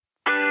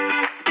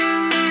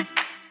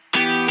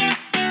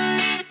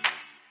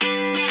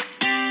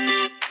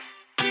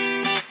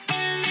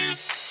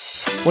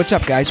What's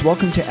up, guys?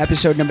 Welcome to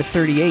episode number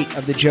 38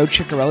 of the Joe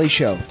Ciccarelli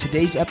Show.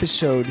 Today's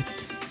episode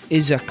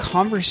is a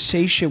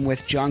conversation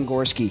with John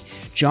Gorski.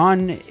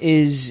 John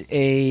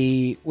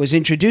was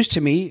introduced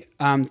to me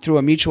through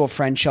a mutual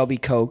friend, Shelby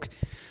Koch.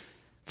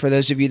 For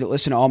those of you that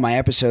listen to all my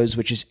episodes,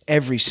 which is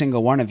every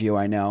single one of you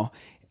I know,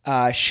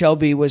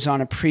 Shelby was on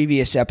a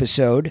previous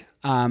episode,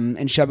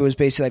 and Shelby was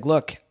basically like,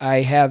 look, I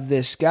have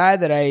this guy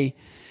that I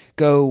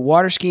go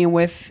water skiing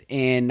with,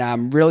 and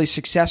I'm really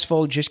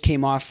successful, just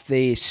came off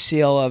the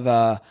sale of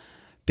a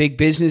big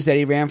business that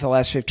he ran for the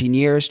last 15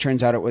 years.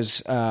 Turns out it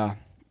was a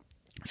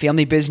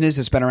family business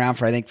that's been around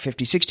for, I think,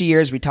 50, 60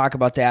 years. We talk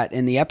about that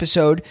in the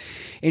episode.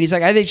 And he's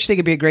like, I just think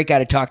it'd be a great guy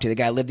to talk to. The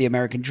guy lived the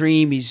American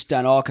dream. He's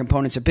done all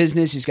components of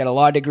business. He's got a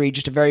law degree,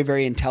 just a very,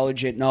 very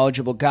intelligent,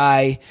 knowledgeable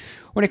guy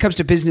when it comes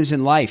to business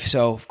and life.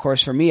 So, of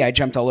course, for me, I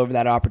jumped all over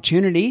that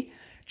opportunity.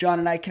 John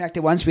and I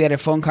connected once. We had a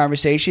phone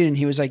conversation, and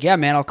he was like, yeah,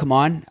 man, I'll come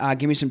on.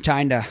 Give me some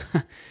time to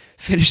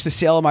finish the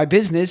sale of my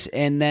business,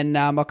 and then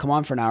I'll come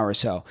on for an hour or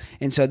so.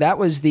 And so that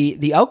was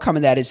the outcome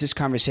of that is this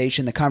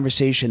conversation, the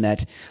conversation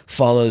that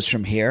follows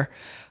from here.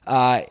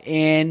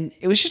 And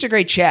it was just a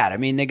great chat. I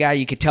mean, the guy,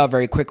 you could tell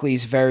very quickly,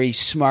 he's a very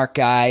smart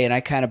guy, and I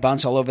kind of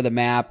bounce all over the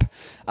map.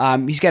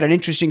 He's got an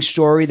interesting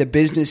story. The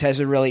business has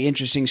a really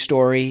interesting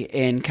story,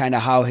 and kind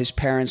of how his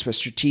parents were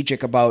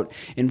strategic about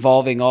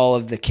involving all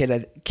of the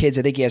kids.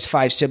 I think he has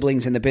 5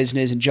 siblings in the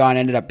business, and John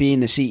ended up being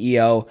the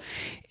CEO.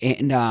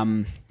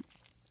 And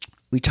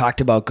we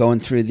talked about going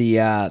through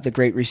the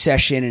Great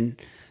Recession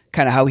and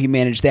kind of how he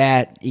managed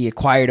that. He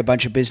acquired a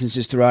bunch of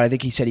businesses throughout. I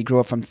think he said he grew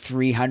up from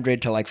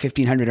 300 to like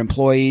 1,500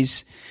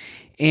 employees.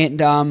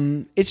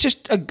 And it's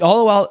just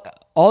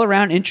all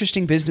around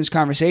interesting business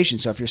conversation.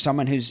 So if you're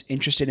someone who's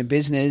interested in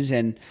business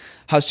and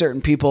how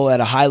certain people at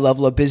a high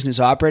level of business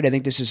operate, I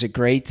think this is a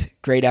great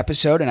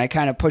episode. And I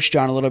kind of pushed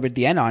John a little bit at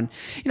the end on,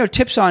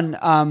 tips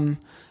on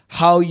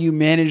how you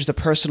manage the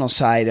personal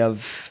side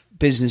of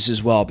business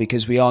as well,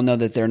 because we all know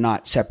that they're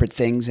not separate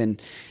things, and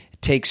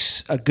it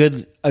takes a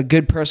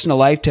good personal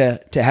life to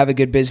have a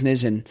good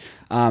business, and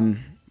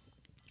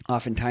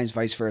oftentimes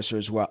vice versa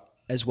as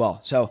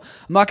well. So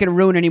I'm not going to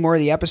ruin any more of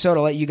the episode.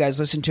 I'll let you guys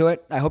listen to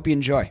it. I hope you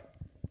enjoy.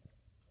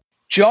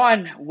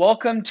 John,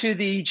 welcome to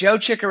the Joe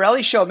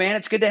Ciccarelli Show, man.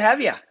 It's good to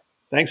have you.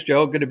 Thanks,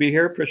 Joe. Good to be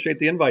here. Appreciate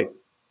the invite.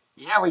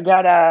 Yeah, we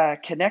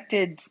got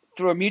connected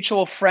through a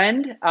mutual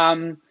friend.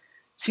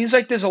 Seems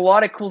like there's a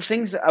lot of cool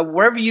things.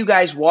 Wherever you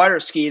guys water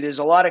ski, there's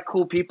a lot of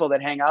cool people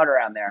that hang out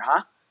around there,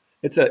 huh?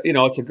 It's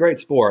a great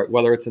sport,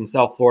 whether it's in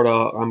South Florida.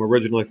 I'm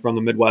originally from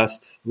the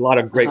Midwest. A lot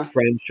of great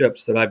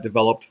friendships that I've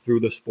developed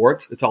through the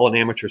sport. It's all an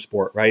amateur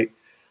sport, right?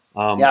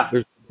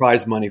 There's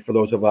prize money for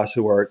those of us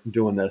who are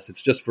doing this.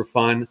 It's just for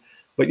fun,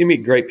 but you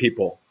meet great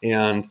people,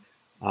 and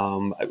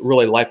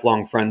really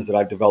lifelong friends that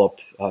I've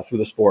developed through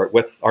the sport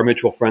with our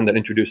mutual friend that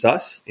introduced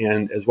us,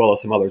 and as well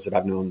as some others that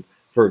I've known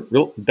for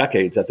real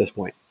decades at this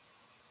point.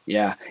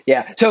 Yeah.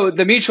 So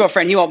the mutual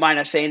friend, he won't mind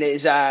us saying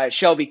it, is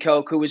Shelby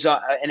Koch, who was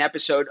an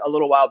episode a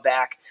little while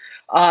back.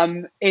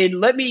 And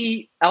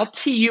I'll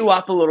tee you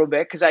up a little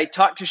bit, because I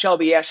talked to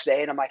Shelby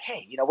yesterday, and I'm like,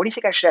 hey, what do you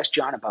think I should ask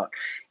John about?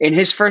 And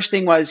his first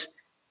thing was,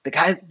 the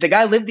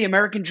guy lived the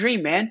American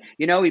dream, man.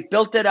 He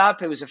built it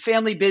up. It was a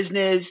family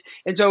business.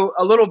 And so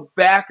a little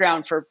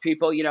background for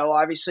people,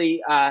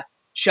 obviously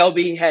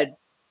Shelby had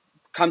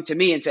come to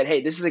me and said,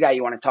 hey, this is a guy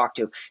you want to talk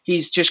to.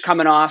 He's just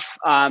coming off,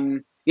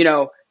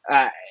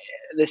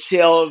 the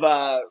sale of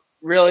a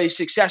really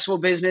successful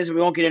business. And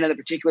we won't get into the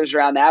particulars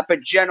around that,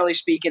 but generally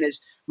speaking,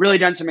 has really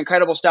done some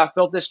incredible stuff,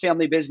 built this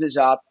family business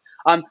up.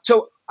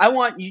 So I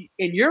want you,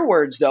 in your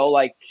words though,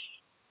 like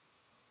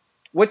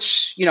give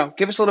us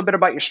a little bit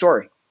about your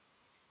story.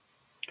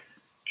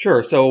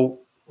 Sure. So,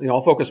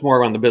 I'll focus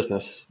more on the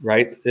business,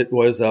 right? It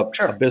was a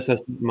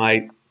business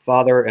my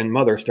father and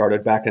mother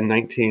started back in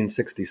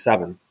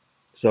 1967.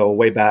 So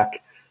way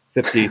back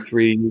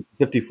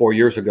 54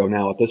 years ago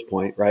now at this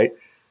point, right?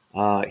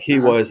 He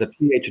was a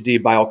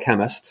PhD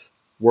biochemist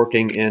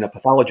working in a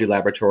pathology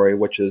laboratory,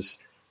 which is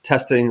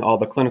testing all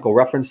the clinical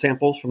reference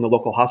samples from the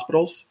local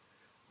hospitals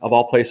of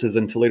all places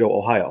in Toledo,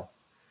 Ohio.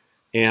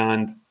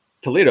 And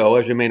Toledo,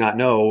 as you may not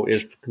know,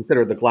 is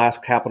considered the glass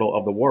capital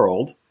of the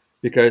world,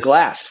 because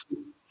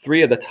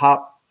 3 of the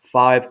top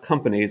 5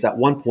 companies at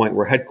one point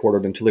were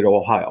headquartered in Toledo,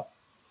 Ohio.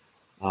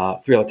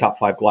 3 of the top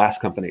 5 glass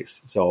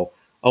companies. So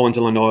Owens,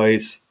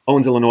 Illinois,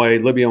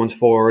 Libby Owens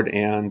Ford,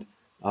 and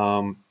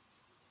Owens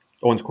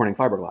Corning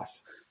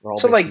Fiberglass.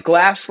 So like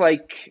glass,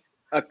 like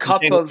a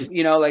cup of,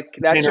 like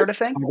that sort of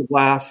thing?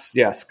 Fiberglass,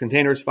 yes.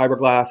 Containers,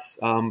 fiberglass.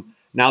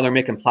 Now they're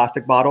making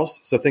plastic bottles.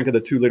 So think of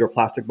the 2-liter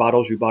plastic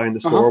bottles you buy in the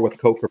store with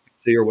Coke or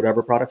Pepsi or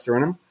whatever products are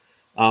in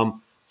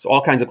them. So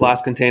all kinds of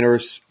glass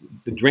containers,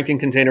 the drinking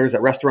containers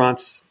at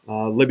restaurants.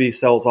 Libby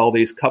sells all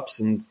these cups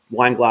and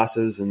wine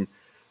glasses and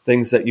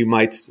things that you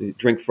might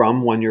drink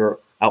from when you're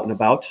out and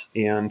about.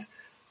 And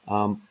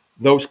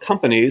those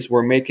companies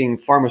were making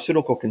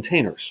pharmaceutical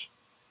containers.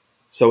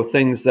 So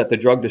things that the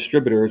drug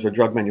distributors or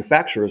drug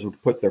manufacturers would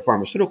put their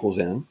pharmaceuticals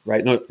in,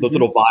 right? Those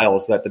little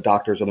vials that the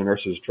doctors or the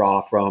nurses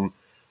draw from,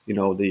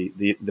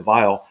 the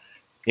vial.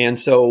 And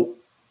so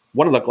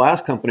one of the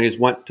glass companies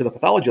went to the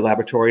pathology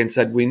laboratory and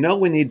said, we know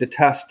we need to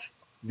test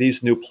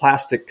these new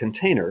plastic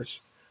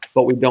containers,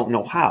 but we don't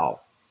know how.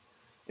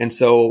 And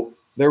so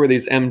there were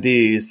these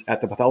MDs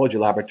at the pathology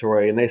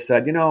laboratory, and they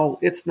said,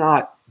 it's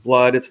not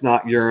blood, it's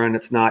not urine,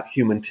 it's not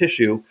human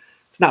tissue.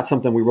 It's not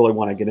something we really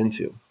want to get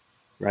into,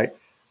 right?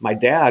 My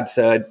dad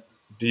said,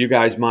 do you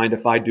guys mind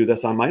if I do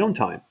this on my own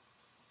time?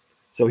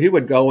 So he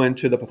would go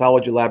into the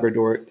pathology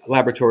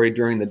laboratory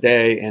during the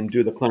day and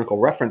do the clinical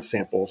reference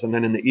samples. And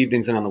then in the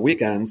evenings and on the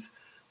weekends,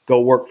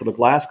 go work for the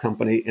glass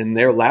company in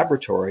their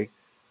laboratory,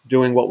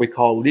 doing what we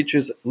call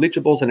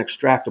leachables and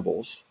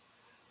extractables,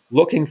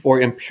 looking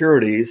for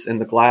impurities in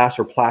the glass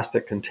or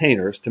plastic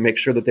containers to make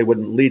sure that they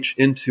wouldn't leach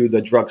into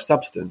the drug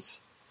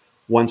substance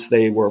once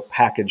they were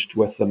packaged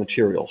with the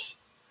materials.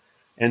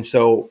 And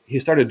so he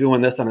started doing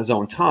this on his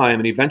own time,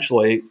 and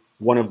eventually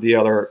one of the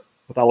other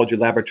pathology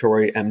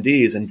laboratory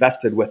MDs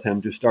invested with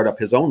him to start up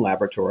his own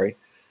laboratory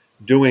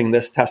doing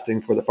this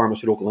testing for the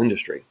pharmaceutical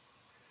industry.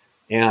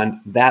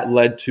 And that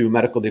led to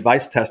medical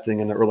device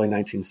testing in the early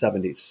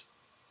 1970s.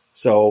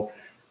 So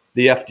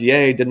the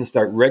FDA didn't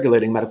start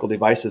regulating medical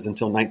devices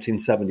until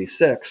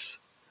 1976.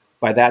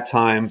 By that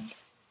time,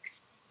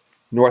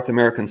 North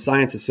American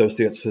Science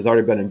Associates has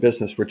already been in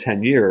business for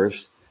 10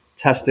 years,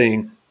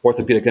 testing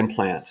orthopedic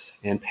implants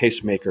and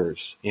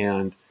pacemakers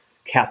and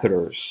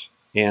catheters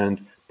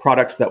and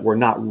products that were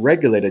not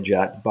regulated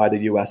yet by the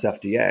US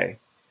FDA.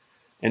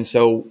 And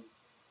so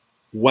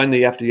when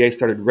the FDA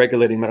started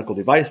regulating medical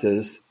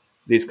devices,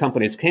 these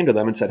companies came to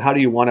them and said, how do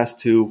you want us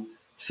to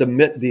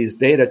submit these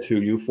data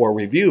to you for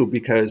review,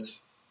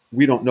 because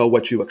we don't know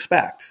what you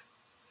expect?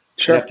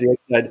 Sure. The FDA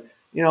said,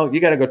 you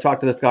got to go talk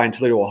to this guy in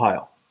Toledo,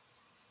 Ohio.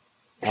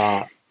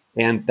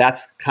 And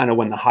that's kind of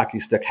when the hockey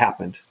stick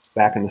happened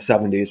back in the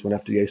 70s when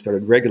FDA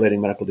started regulating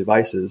medical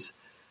devices.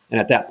 And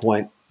at that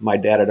point, my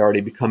dad had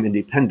already become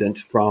independent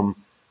from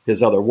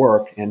his other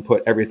work and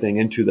put everything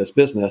into this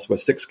business with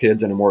 6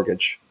 kids and a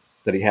mortgage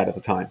that he had at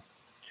the time.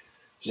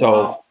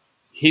 So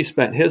he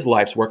spent his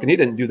life's work, and he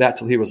didn't do that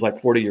till he was like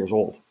 40 years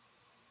old.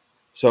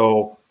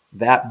 So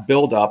that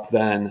buildup,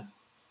 then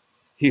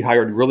he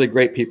hired really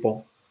great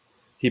people.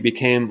 He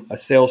became a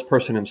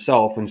salesperson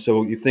himself. And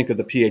so you think of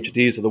the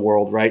PhDs of the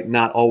world, right?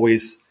 Not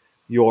always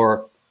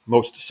your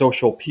most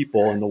social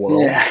people in the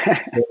world.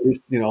 Yeah. At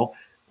least,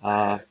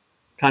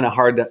 kind of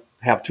hard to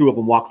have 2 of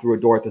them walk through a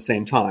door at the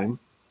same time,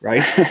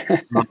 right?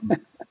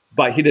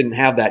 But he didn't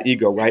have that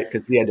ego, right?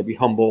 Because he had to be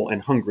humble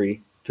and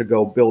hungry to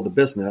go build a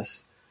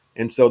business.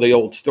 And so the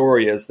old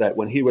story is that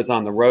when he was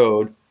on the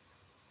road,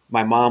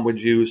 my mom would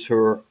use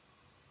her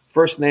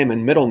first name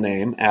and middle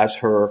name as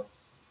her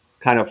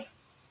kind of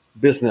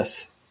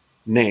business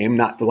name,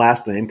 not the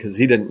last name, because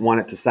he didn't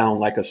want it to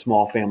sound like a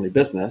small family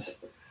business.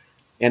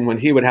 And when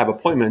he would have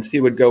appointments, he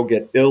would go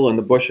get ill in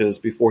the bushes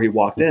before he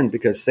walked in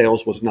because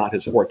sales was not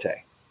his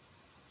forte.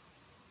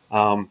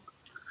 Talk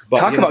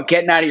about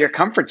getting out of your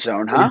comfort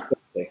zone, huh?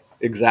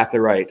 Exactly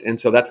right. And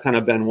so that's kind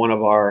of been one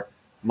of our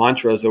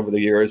mantras over the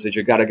years, is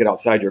you got to get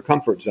outside your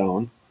comfort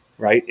zone,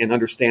 right? And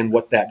understand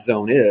what that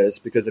zone is,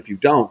 because if you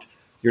don't,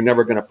 you're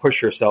never going to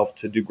push yourself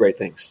to do great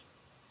things.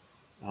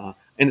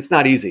 And it's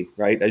not easy,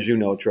 right? As you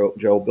know,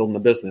 Joe, building a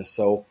business.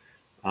 So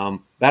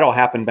that all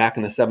happened back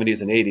in the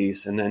 70s and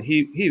 80s. And then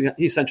he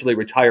essentially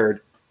retired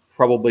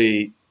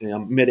probably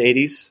mid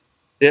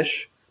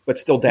 80s-ish, but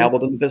still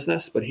dabbled in the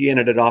business. But he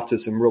handed it off to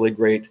some really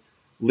great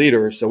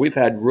leaders. So we've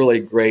had really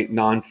great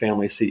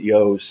non-family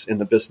CEOs in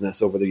the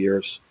business over the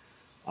years.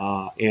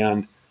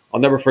 And I'll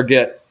never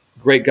forget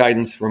great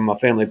guidance from a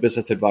family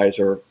business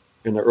advisor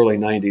in the early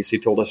 90s. He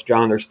told us,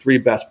 John, there's 3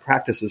 best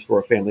practices for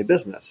a family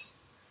business.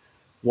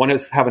 One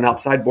is have an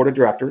outside board of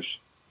directors.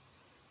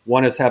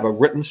 One is have a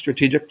written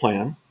strategic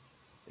plan.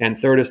 And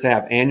third is to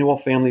have annual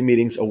family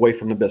meetings away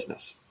from the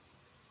business.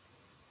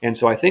 And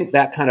so I think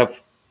that kind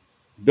of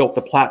built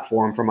the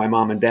platform for my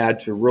mom and dad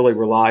to really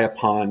rely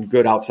upon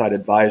good outside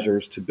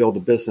advisors to build a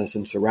business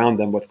and surround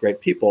themselves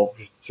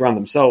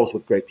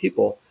with great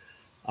people.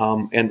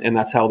 And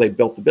that's how they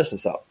built the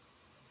business up.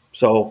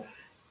 So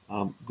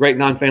great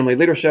non-family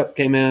leadership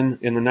came in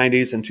the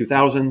 90s and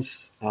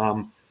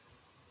 2000s.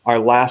 Our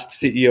last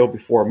CEO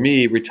before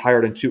me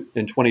retired in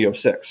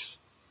 2006,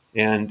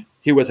 and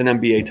he was an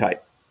MBA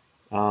type.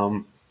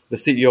 The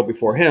CEO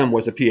before him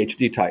was a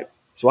PhD type.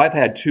 So I've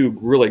had 2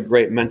 really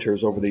great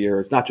mentors over the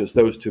years, not just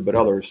those 2, but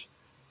others,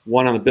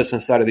 one on the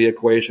business side of the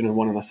equation and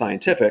one on the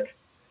scientific,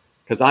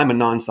 because I'm a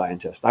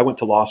non-scientist. I went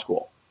to law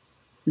school.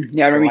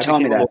 Yeah, I remember you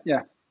telling me that.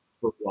 Yeah.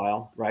 For a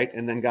while, right?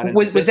 And then got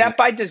into Was that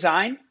by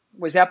design?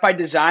 Was that by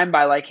design,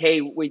 by like, hey,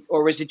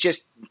 or was it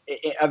just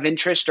of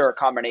interest or a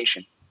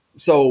combination?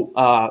 So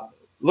a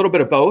little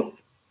bit of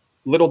both.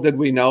 Little did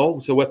we know.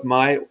 So with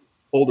my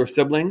older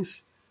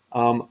siblings,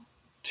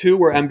 2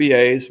 were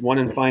MBAs, one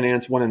in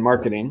finance, one in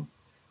marketing.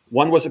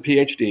 One was a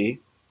PhD,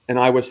 and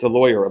I was the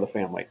lawyer of the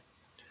family.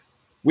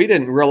 We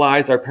didn't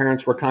realize our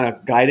parents were kind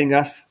of guiding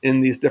us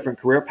in these different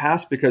career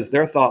paths, because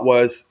their thought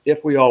was,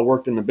 if we all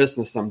worked in the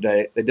business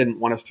someday, they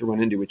didn't want us to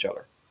run into each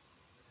other.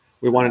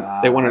 They wanted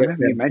us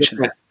to have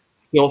different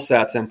skill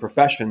sets and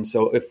professions.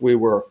 So if we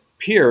were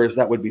peers,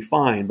 that would be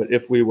fine. But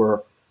if we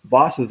were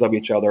bosses of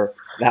each other,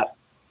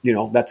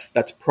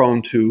 that's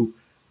prone to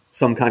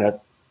some kind of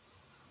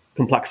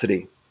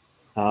complexity.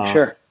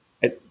 Sure.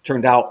 It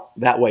turned out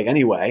that way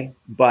anyway,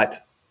 but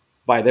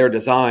by their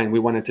design, we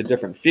went into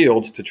different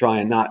fields to try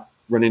and not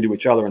run into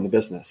each other in the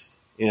business.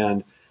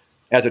 And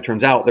as it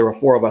turns out, there were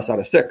 4 of us out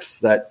of 6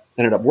 that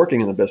ended up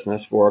working in the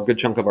business for a good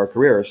chunk of our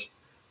careers.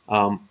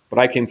 But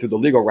I came through the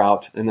legal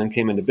route and then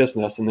came into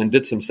business and then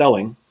did some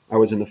selling. I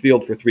was in the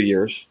field for 3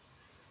 years,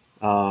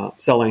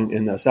 selling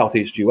in the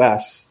Southeast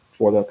U.S.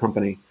 for the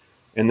company,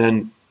 and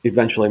then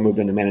eventually moved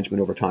into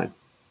management over time.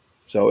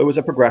 So it was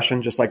a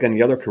progression, just like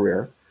any other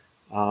career.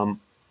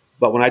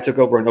 But when I took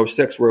over in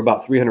 2006, we were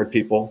about 300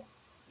 people,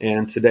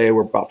 and today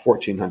we're about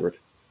 1,400.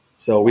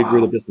 So we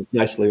grew the business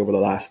nicely over the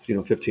last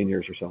 15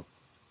 years or so.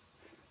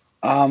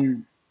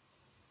 God,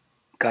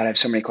 I have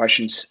so many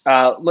questions.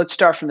 Let's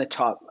start from the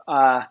top.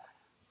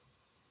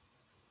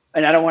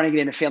 And I don't want to get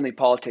into family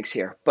politics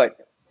here,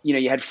 but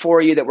you had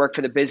 4 of you that worked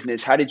for the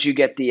business. How did you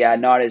get the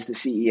nod as the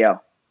CEO?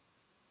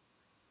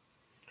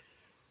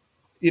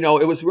 It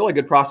was a really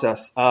good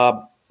process.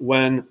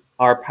 When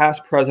our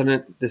past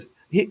president,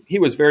 he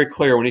was very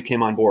clear when he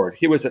came on board.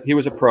 He was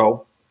a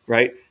pro,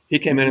 right? He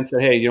came in and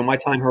said, "Hey, my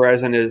time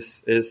horizon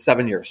is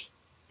 7 years,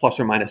 plus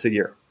or minus a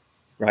year,"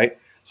 right?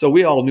 So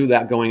we all knew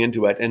that going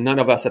into it, and none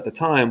of us at the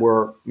time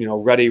were,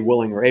 ready,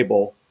 willing, or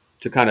able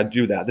to kind of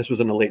do that. This was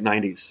in the late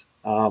 90s.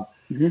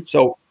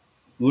 So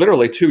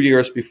literally 2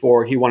 years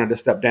before he wanted to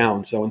step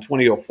down. So in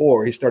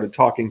 2004, he started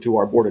talking to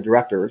our board of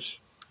directors,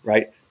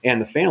 right,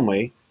 and the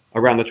family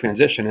around the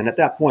transition. And at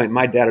that point,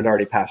 my dad had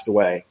already passed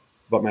away,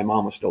 but my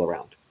mom was still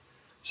around.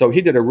 So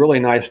he did a really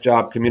nice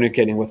job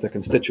communicating with the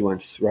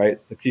constituents, right,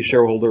 the key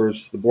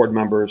shareholders, the board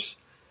members,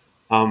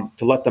 to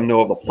let them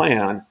know of the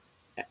plan.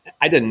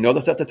 I didn't know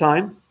this at the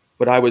time,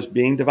 but I was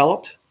being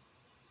developed.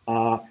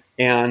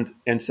 And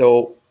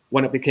so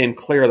when it became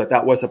clear that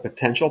that was a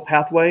potential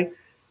pathway,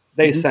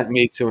 they sent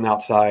me to an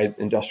outside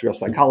industrial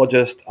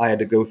psychologist. I had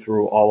to go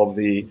through all of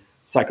the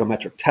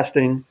psychometric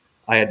testing.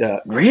 I had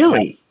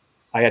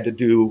to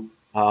do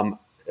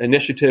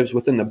initiatives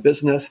within the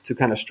business to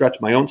kind of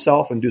stretch my own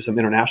self and do some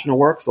international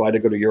work. So I had to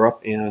go to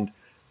Europe and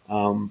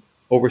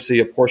oversee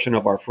a portion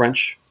of our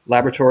French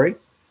laboratory,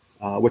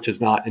 which is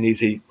not an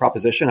easy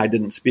proposition. I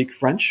didn't speak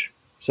French,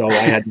 so I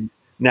had to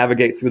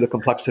navigate through the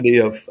complexity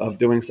of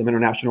doing some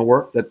international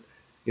work that,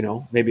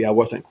 maybe I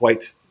wasn't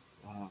quite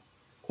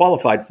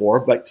qualified for,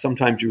 but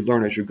sometimes you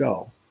learn as you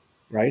go,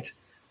 right?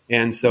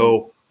 And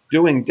so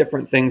doing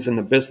different things in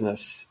the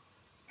business,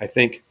 I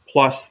think,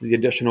 plus the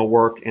additional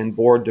work and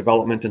board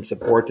development and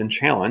support and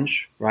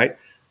challenge, right?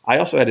 I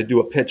also had to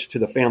do a pitch to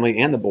the family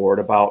and the board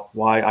about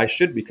why I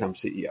should become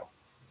CEO.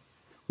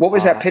 What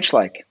was that pitch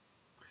like?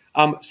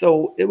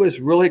 So it was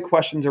really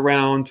questions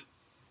around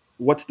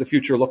what's the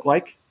future look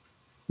like,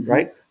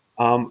 right?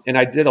 And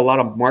I did a lot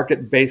of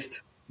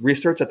market-based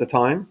research at the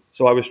time.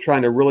 So I was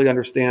trying to really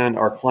understand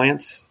our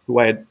clients, who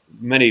I had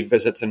many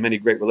visits and many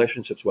great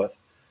relationships with,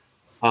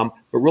 but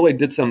really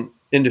did some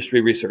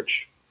industry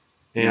research.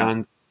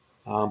 And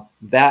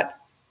that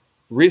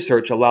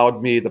research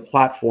allowed me the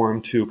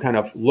platform to kind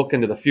of look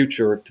into the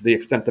future to the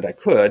extent that I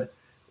could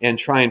and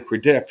try and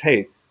predict,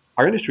 hey,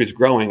 our industry is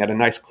growing at a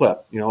nice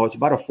clip. It's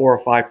about a 4 or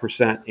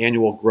 5%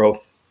 annual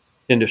growth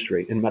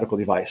industry in medical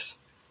device.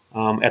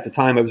 At the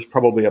time, it was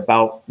probably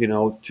about,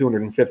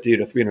 $250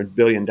 to $300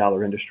 billion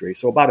industry.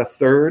 So about a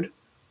third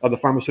of the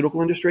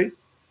pharmaceutical industry.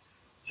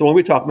 So when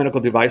we talk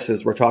medical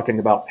devices, we're talking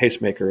about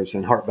pacemakers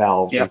and heart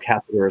valves and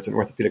catheters and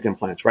orthopedic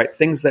implants, right?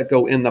 Things that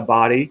go in the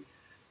body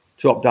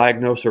to help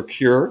diagnose or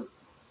cure,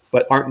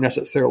 but aren't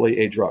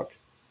necessarily a drug,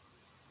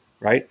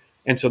 right?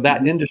 And so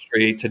that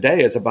industry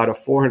today is about a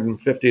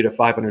 $450 to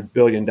 $500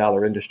 billion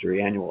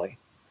industry annually.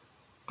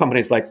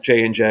 Companies like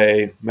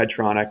J&J,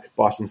 Medtronic,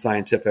 Boston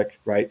Scientific,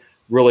 right?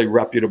 Really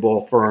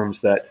reputable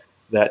firms that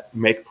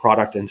make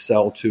product and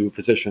sell to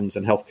physicians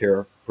and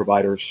healthcare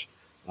providers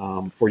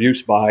for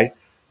use by,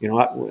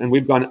 and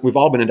we've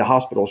all been into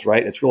hospitals,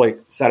 right? It's really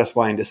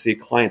satisfying to see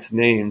clients'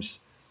 names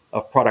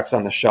of products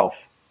on the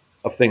shelf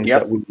of things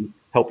that we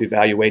help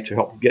evaluate to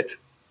help get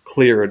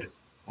cleared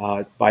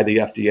by the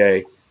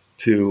FDA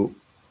to,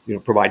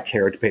 provide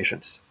care to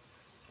patients.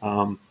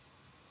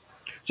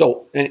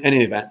 So in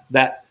any event,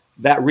 that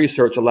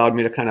research allowed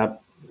me to kind of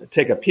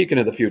take a peek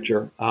into the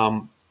future.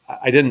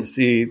 I didn't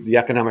see the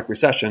economic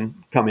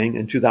recession coming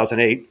in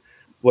 2008,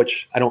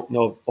 which I don't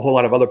know a whole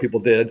lot of other people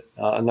did,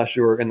 unless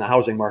you were in the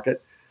housing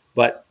market.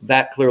 But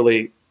that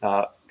clearly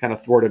kind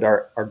of thwarted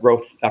our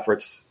growth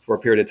efforts for a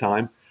period of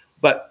time.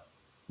 But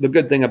the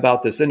good thing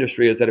about this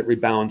industry is that it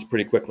rebounds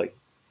pretty quickly.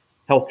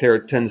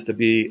 Healthcare tends to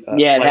be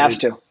it has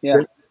to,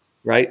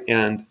 right,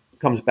 and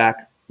comes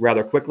back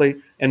rather quickly.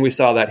 And we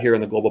saw that here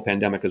in the global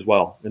pandemic as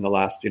well in the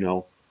last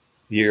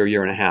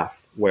year and a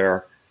half,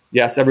 where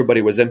yes,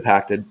 everybody was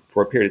impacted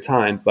for a period of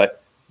time,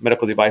 but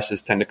medical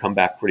devices tend to come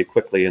back pretty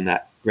quickly in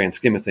that grand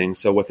scheme of things.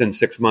 So within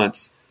 6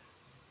 months,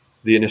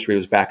 the industry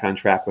was back on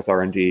track with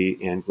R&D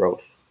and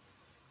growth.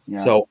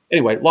 So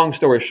anyway, long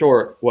story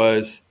short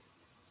was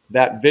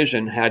that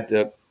vision had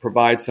to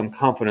provide some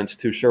confidence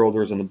to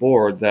shareholders and the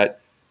board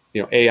that,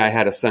 A, I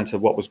had a sense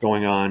of what was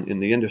going on in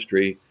the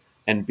industry,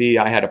 and B,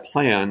 I had a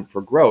plan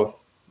for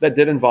growth that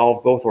did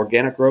involve both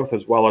organic growth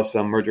as well as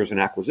some mergers and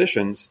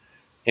acquisitions.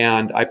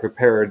 And I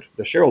prepared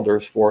the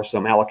shareholders for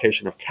some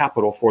allocation of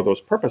capital for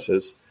those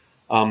purposes.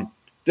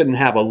 Didn't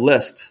have a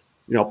list,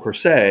 per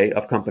se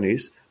of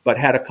companies, but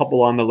had a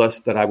couple on the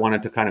list that I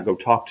wanted to kind of go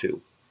talk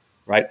to,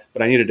 right?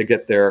 But I needed to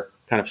get their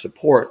kind of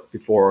support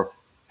before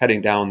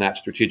heading down that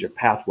strategic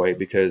pathway,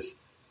 because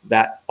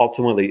that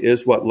ultimately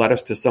is what led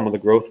us to some of the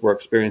growth we're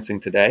experiencing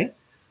today.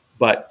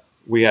 But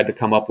we had to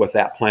come up with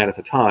that plan at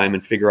the time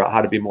and figure out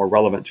how to be more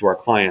relevant to our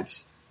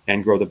clients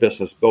and grow the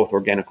business both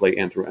organically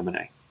and through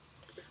M&A.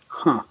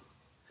 Huh.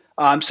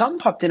 Something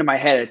popped into my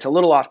head. It's a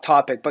little off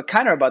topic, but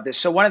kind of about this.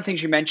 So one of the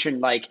things you mentioned,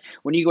 like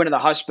when you go into the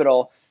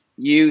hospital,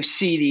 you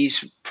see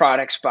these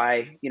products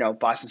by,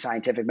 Boston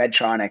Scientific,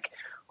 Medtronic,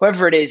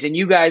 whoever it is, and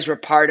you guys were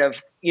part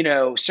of,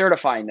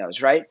 certifying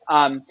those, right?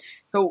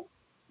 So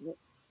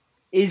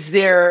is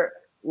there,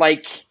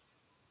 like,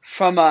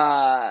 from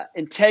a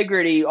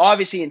integrity,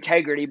 obviously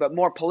integrity, but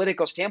more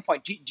political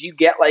standpoint, do you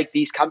get like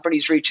these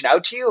companies reaching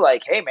out to you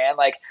like, hey man,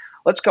 like,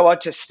 let's go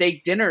out to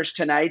steak dinners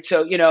tonight.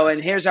 So,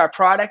 and here's our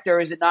product,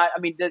 or is it not? I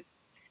mean,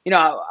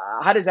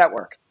 how does that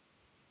work?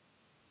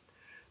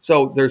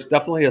 So there's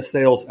definitely a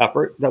sales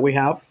effort that we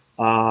have.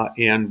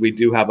 And we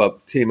do have a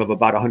team of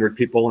about 100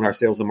 people in our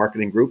sales and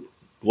marketing group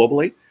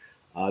globally.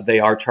 They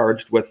are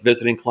charged with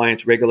visiting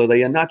clients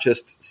regularly and not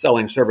just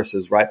selling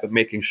services, right, but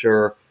making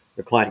sure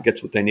the client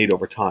gets what they need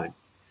over time.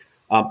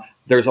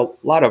 There's a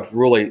lot of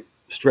really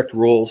strict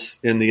rules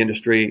in the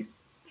industry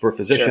for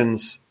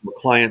physicians, for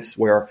clients,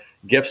 where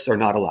gifts are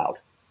not allowed,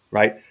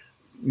 right?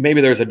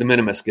 Maybe there's a de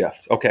minimis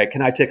gift. Okay,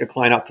 can I take a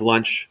client out to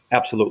lunch?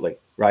 Absolutely,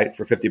 right?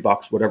 For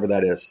 $50, whatever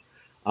that is.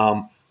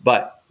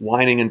 But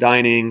wining and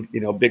dining,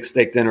 big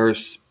steak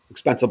dinners,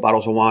 expensive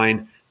bottles of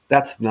wine,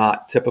 that's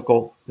not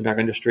typical in our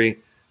industry.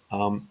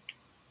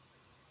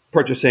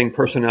 Purchasing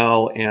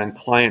personnel and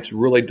clients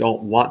really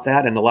don't want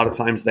that. And a lot of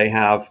times they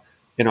have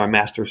in our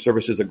master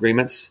services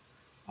agreements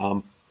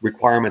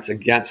requirements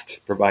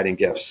against providing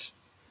gifts.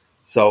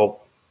 So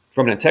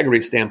from an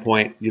integrity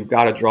standpoint, you've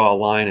got to draw a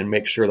line and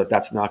make sure that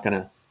that's not going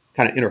to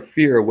kind of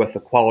interfere with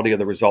the quality of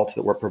the results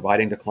that we're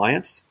providing to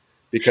clients,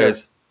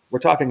 because we're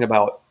talking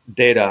about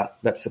data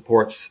that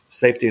supports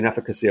safety and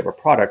efficacy of a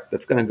product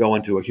that's going to go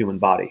into a human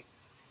body.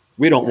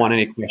 We don't want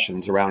any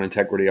questions around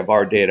integrity of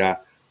our data,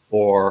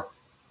 or,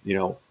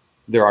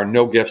 there are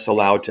no gifts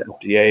allowed to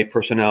FDA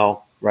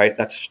personnel, right?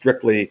 That's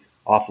strictly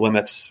off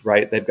limits,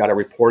 right? They've got to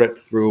report it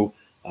through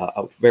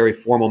a very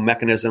formal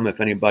mechanism if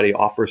anybody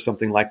offers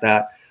something like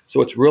that.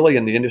 So it's really,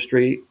 in the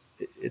industry,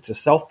 it's a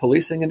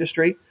self-policing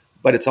industry,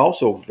 but it's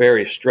also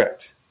very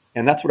strict.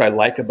 And that's what I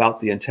like about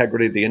the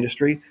integrity of the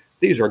industry.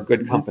 These are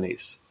good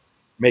companies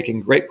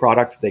making great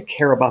product. They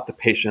care about the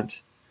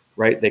patient,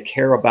 right? They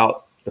care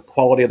about the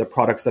quality of the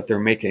products that they're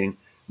making.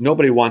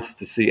 Nobody wants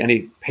to see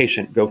any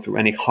patient go through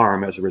any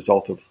harm as a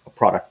result of a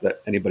product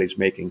that anybody's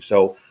making.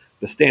 So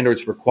the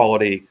standards for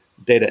quality,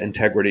 data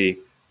integrity,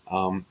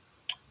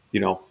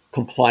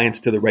 compliance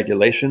to the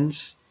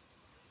regulations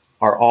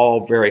are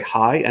all very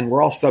high, and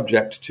we're all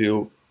subject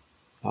to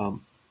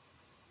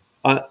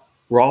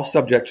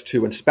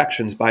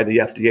inspections by the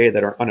FDA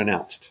that are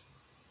unannounced.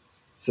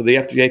 So the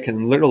FDA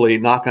can literally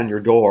knock on your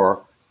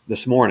door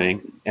this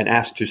morning and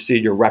ask to see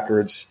your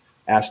records,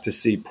 ask to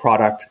see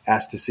product,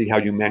 ask to see how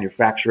you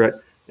manufacture it.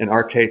 In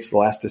our case,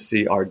 they'll ask to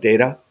see our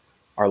data,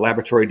 our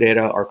laboratory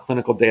data, our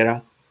clinical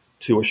data,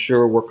 to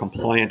assure we're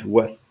compliant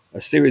with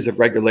a series of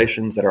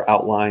regulations that are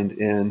outlined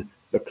in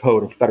the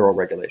Code of Federal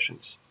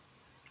Regulations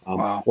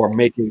for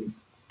making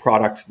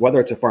product, whether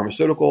it's a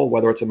pharmaceutical,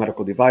 whether it's a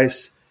medical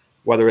device,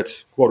 whether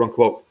it's quote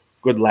unquote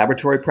good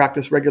laboratory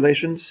practice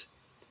regulations.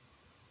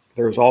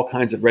 There's all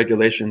kinds of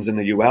regulations in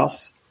the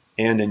US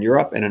and in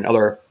Europe and in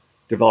other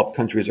developed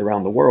countries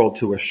around the world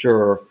to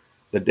assure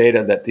the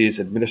data that these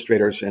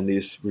administrators and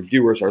these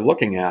reviewers are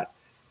looking at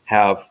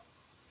have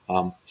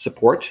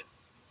support,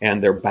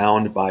 and they're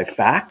bound by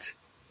fact,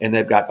 and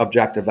they've got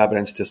objective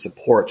evidence to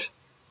support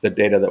the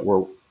data that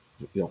we're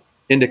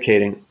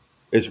indicating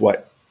is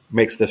what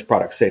makes this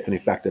product safe and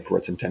effective for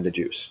its intended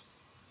use.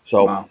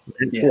 So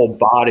the whole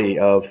body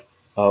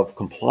of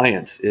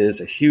compliance is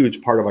a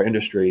huge part of our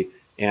industry,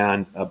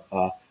 and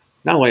not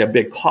only a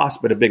big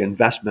cost, but a big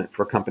investment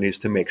for companies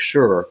to make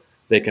sure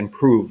they can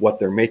prove what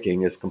they're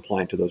making is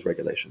compliant to those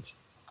regulations.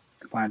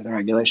 Compliant to the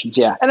regulations,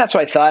 yeah. And that's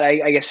what I thought.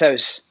 I guess I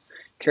was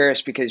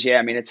curious because,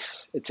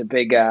 it's a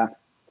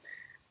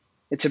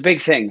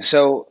big thing.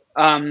 So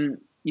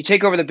you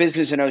take over the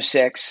business in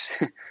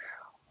 2006.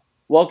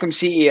 Welcome,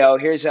 CEO.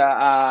 Here's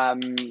a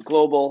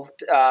global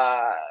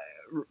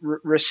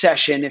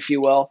recession, if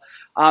you will.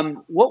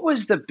 What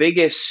was the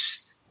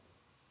biggest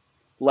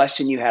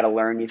lesson you had to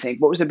learn, you think?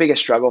 What was the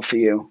biggest struggle for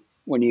you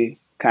when you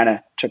kind of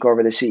took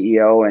over the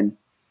CEO? And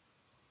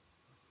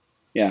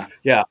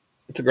yeah,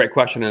 it's a great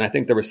question, and I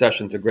think the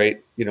recession's a great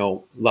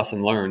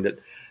lesson learned.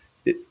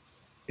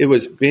 It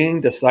was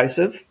being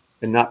decisive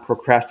and not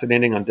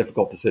procrastinating on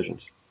difficult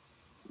decisions.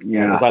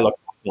 And as I look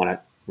on it,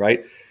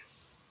 right,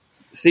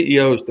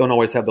 CEOs don't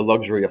always have the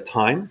luxury of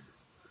time,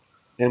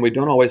 and we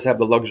don't always have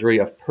the luxury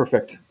of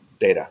perfect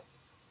data.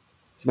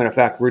 As a matter of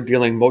fact, we're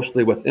dealing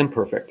mostly with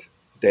imperfect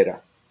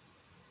data.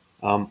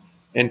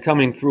 And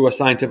coming through a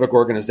scientific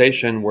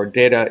organization where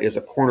data is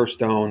a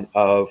cornerstone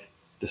of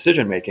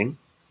decision making,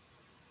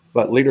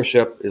 but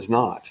leadership is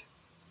not.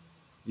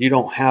 You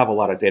don't have a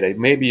lot of data.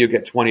 Maybe you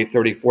get 20,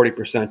 30,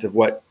 40% of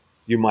what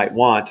you might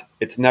want.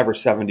 It's never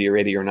 70 or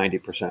 80 or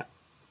 90%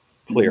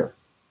 clear,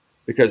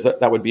 because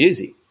that would be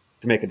easy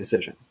to make a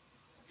decision.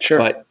 Sure.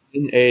 But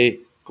in a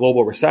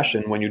global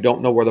recession, when you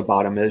don't know where the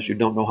bottom is, you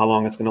don't know how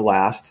long it's going to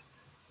last,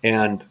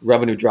 and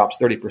revenue drops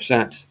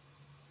 30%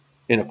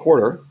 in a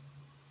quarter,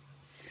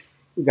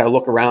 you've got to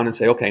look around and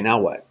say, okay, now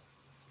what?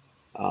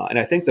 And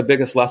I think the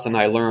biggest lesson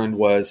I learned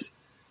was,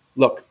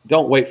 look,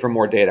 don't wait for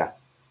more data.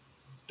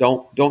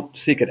 Don't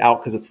seek it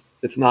out, because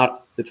it's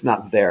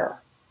not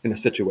there in a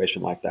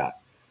situation like that.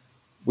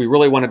 We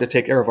really wanted to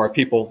take care of our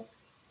people.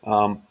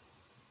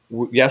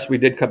 Yes, we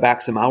did cut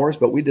back some hours,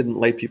 but we didn't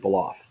lay people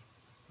off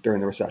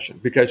during the recession,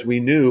 because we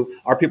knew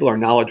our people are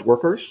knowledge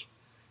workers,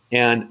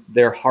 and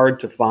they're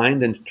hard to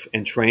find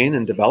and train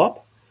and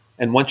develop.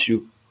 And once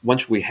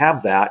we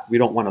have that, we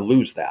don't want to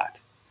lose that.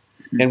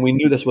 And we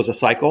knew this was a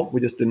cycle.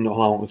 We just didn't know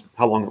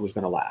how long it was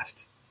going to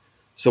last.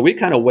 So we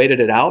kind of waited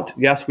it out.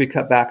 Yes, we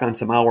cut back on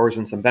some hours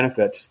and some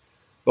benefits,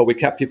 but we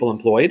kept people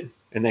employed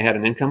and they had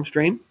an income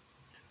stream,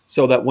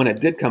 so that when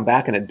it did come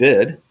back, and it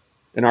did,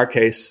 in our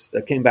case,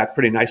 it came back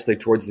pretty nicely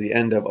towards the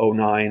end of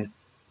 2009,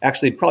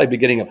 actually probably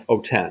beginning of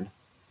 2010.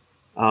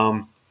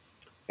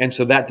 And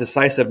so that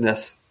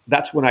decisiveness,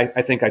 that's when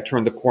I think I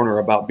turned the corner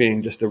about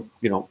being just a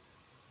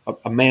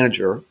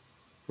manager,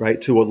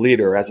 right, to a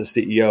leader as a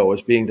CEO,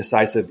 as being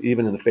decisive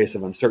even in the face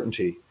of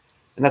uncertainty.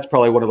 And that's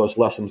probably one of those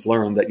lessons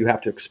learned, that you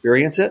have to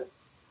experience it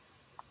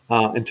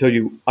until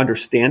you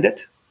understand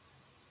it.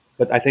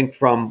 But I think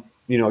from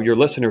your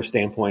listener's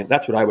standpoint,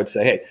 that's what I would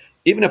say. Hey,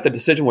 even if the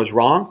decision was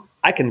wrong,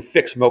 I can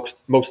fix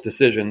most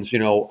decisions,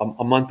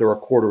 a month or a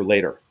quarter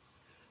later.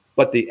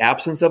 But the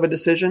absence of a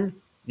decision,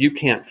 you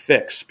can't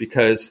fix,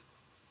 because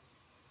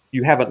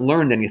you haven't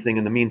learned anything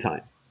in the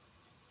meantime.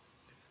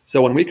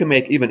 So when we can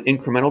make even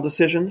incremental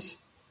decisions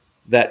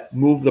that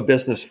move the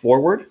business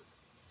forward,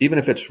 even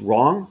if it's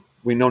wrong,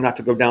 we know not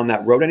to go down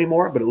that road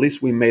anymore, but at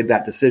least we made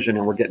that decision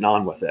and we're getting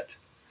on with it,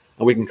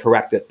 and we can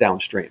correct it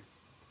downstream.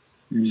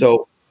 Mm-hmm.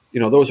 So,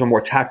 those are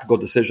more tactical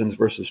decisions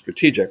versus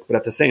strategic. But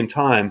at the same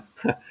time,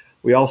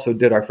 we also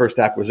did our first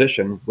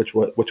acquisition,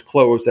 which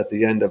closed at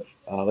the end of,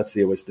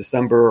 it was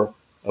December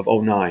of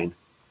 2009.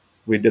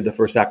 We did the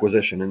first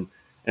acquisition,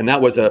 and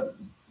that was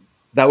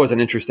an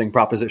interesting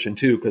proposition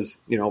too,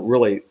 because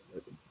really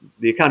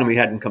the economy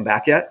hadn't come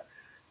back yet,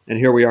 and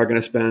here we are going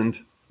to spend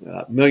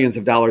millions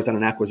of dollars on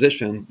an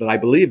acquisition that I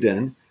believed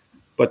in,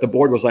 but the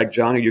board was like,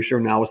 John, are you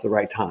sure now is the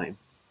right time?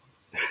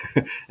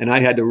 And I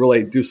had to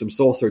really do some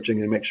soul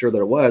searching and make sure that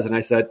it was. And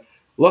I said,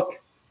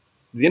 look,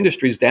 the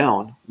industry's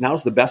down.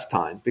 Now's the best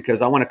time,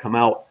 because I want to come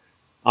out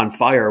on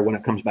fire when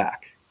it comes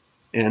back.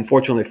 And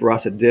fortunately for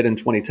us, it did in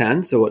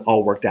 2010, so it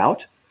all worked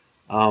out.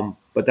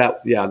 But that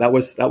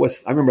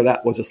was, I remember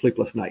that was a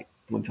sleepless night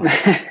one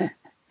time.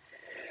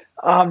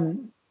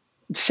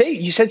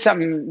 You said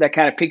something that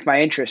kind of piqued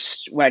my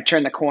interest when I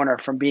turned the corner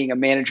from being a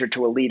manager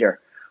to a leader.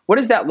 What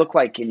does that look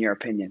like in your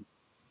opinion?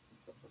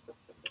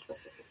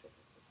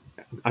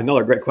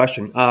 Another great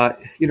question.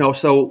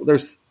 So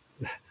there's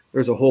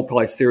a whole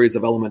probably series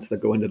of elements that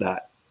go into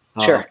that.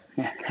 Sure.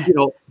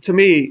 To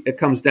me, it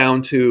comes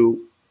down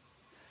to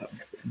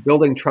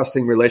building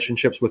trusting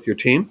relationships with your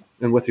team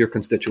and with your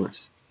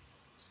constituents.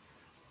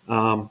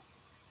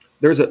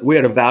 We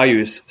had a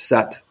values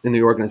set in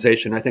the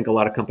organization. I think a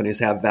lot of companies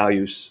have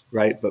values,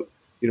 right? But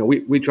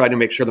we try to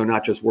make sure they're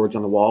not just words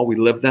on the wall. We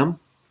live them,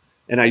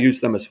 and I use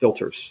them as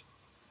filters.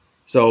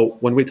 So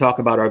when we talk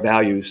about our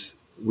values,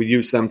 we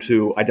use them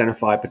to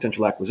identify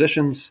potential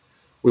acquisitions.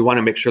 We want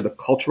to make sure the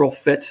cultural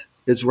fit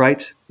is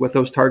right with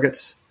those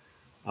targets.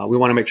 We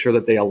want to make sure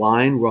that they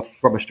align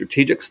from a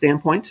strategic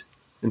standpoint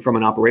and from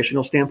an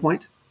operational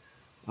standpoint.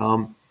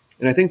 And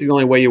I think the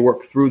only way you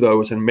work through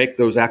those and make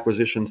those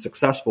acquisitions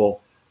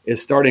successful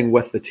is starting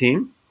with the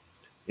team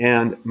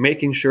and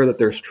making sure that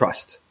there's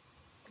trust.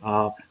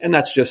 And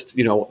that's just,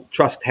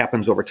 trust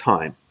happens over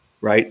time,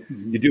 right?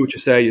 Mm-hmm. You do what you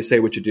say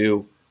what you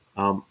do.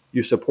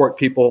 You support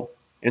people.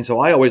 And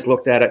so I always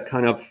looked at it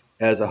kind of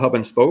as a hub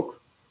and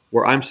spoke,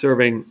 where I'm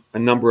serving a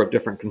number of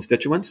different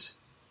constituents.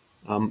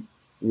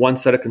 One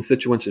set of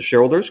constituents is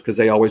shareholders, because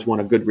they always want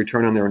a good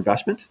return on their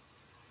investment.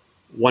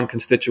 One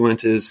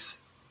constituent is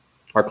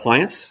our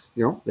clients.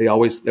 They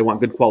want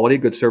good quality,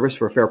 good service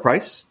for a fair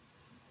price.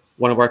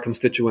 One of our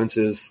constituents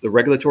is the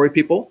regulatory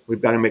people.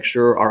 We've got to make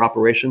sure our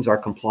operations are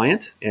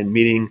compliant and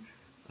meeting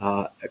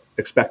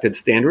expected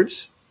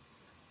standards.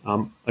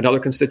 Another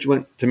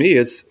constituent to me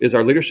is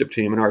our leadership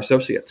team and our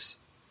associates,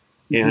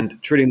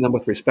 and treating them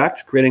with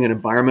respect, creating an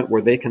environment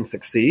where they can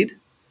succeed,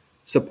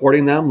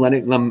 supporting them,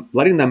 letting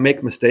them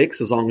make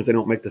mistakes as long as they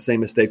don't make the same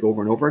mistake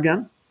over and over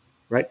again,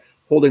 right?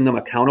 Holding them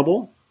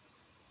accountable,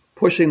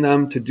 pushing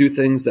them to do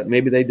things that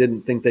maybe they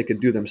didn't think they could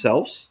do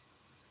themselves.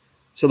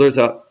 So there's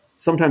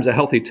sometimes a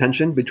healthy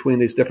tension between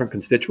these different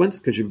constituents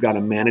because you've got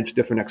to manage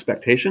different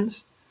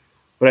expectations.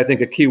 But I think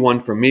a key one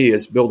for me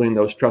is building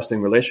those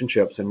trusting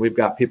relationships. And we've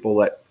got people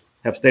that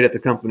have stayed at the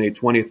company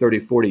 20, 30,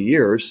 40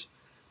 years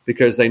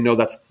because they know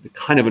that's the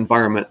kind of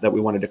environment that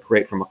we wanted to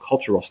create from a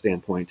cultural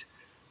standpoint.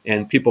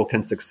 And people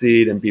can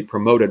succeed and be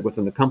promoted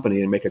within the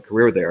company and make a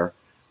career there.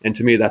 And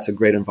to me, that's a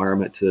great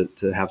environment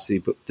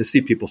to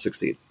see people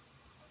succeed.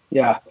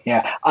 Yeah.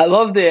 I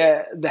love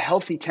the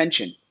healthy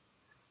tension.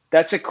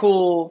 That's a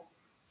cool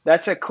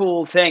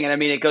thing. And I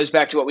mean, it goes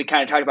back to what we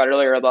kind of talked about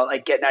earlier about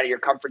like getting out of your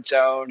comfort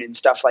zone and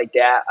stuff like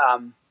that.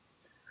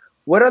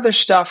 What other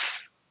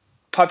stuff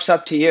pops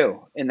up to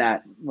you in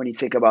that when you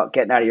think about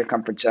getting out of your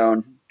comfort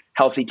zone,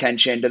 healthy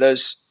tension? Do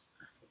those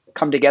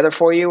come together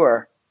for you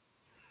or?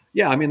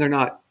 Yeah, I mean, they're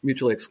not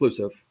mutually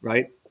exclusive,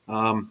 right?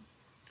 And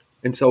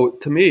so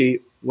to me,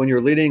 when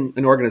you're leading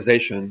an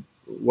organization,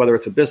 whether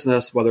it's a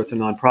business, whether it's a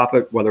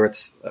nonprofit, whether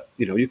it's,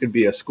 you could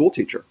be a school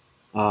teacher,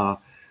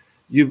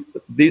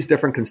 these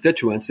different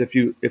constituents, if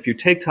you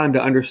take time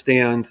to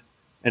understand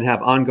and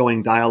have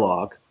ongoing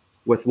dialogue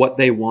with what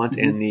they want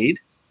and need,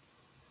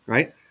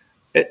 right?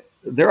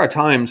 There are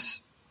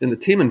times in the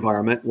team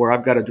environment where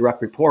I've got a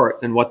direct report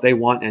and what they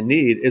want and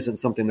need isn't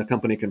something the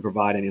company can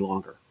provide any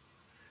longer.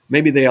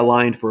 Maybe they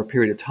aligned for a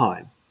period of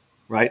time,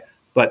 right?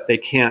 But they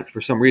can't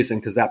for some reason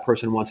because that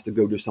person wants to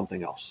go do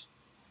something else,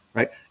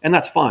 right? And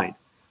that's fine.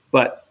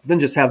 But then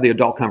just have the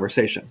adult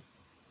conversation,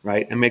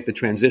 right? And make the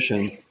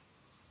transition,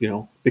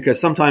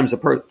 because sometimes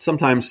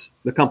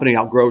the company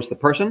outgrows the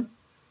person.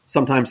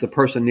 Sometimes the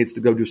person needs to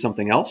go do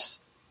something else.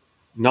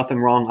 Nothing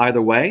wrong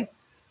either way.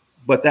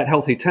 But that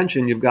healthy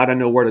tension, you've got to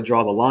know where to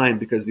draw the line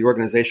because the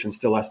organization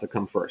still has to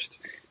come first.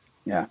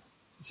 Yeah.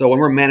 So when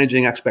we're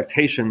managing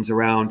expectations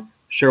around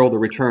shareholder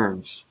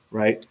returns,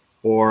 right?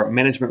 Or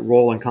management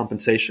role and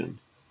compensation,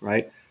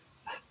 right?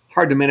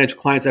 Hard to manage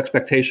clients'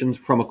 expectations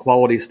from a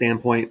quality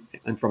standpoint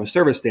and from a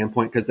service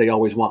standpoint because they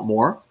always want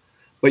more.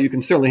 But you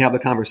can certainly have the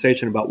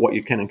conversation about what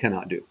you can and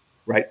cannot do,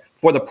 right?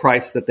 For the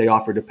price that they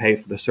offer to pay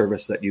for the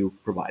service that you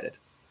provided.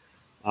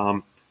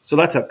 So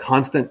that's a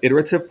constant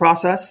iterative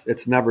process.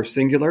 It's never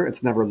singular.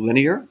 It's never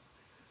linear.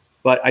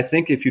 But I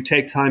think if you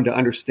take time to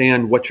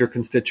understand what your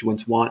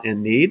constituents want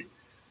and need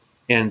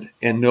and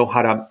know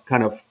how to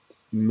kind of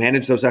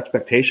manage those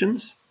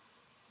expectations,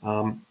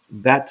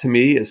 that to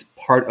me is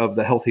part of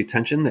the healthy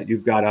tension that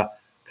you've got to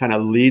kind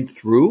of lead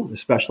through,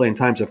 especially in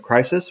times of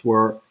crisis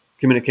where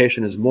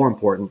communication is more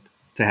important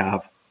to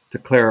have to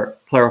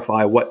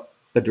clarify what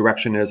the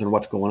direction is and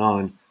what's going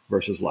on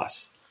versus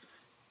less.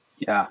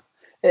 Yeah.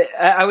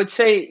 I would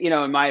say,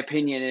 in my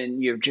opinion,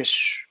 and you're just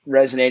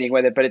resonating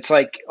with it, but it's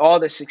like all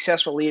the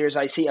successful leaders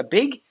I see, a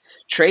big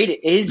trait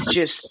is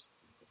just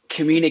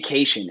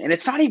communication. And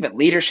it's not even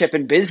leadership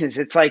in business.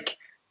 It's like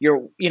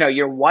your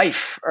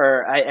wife,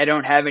 or I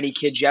don't have any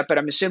kids yet, but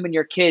I'm assuming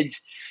your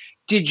kids.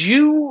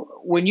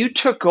 When you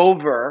took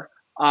over,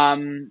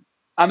 I'm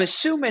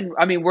assuming,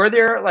 were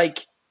there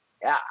like,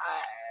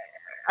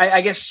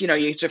 I guess,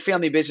 it's a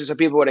family business, so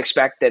people would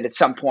expect that at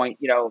some point,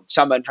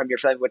 someone from your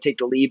family would take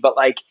the lead, but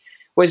like,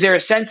 was there a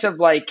sense of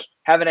like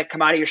having to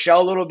come out of your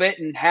shell a little bit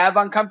and have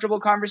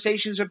uncomfortable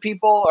conversations with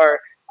people, or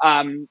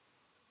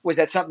was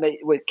that something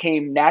that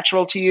came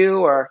natural to you,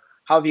 or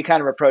how have you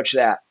kind of approached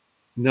that?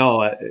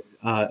 No, it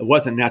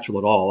wasn't natural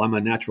at all. I'm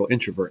a natural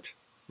introvert,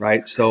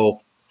 right?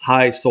 So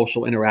high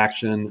social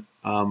interaction,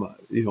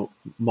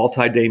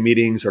 multi-day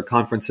meetings or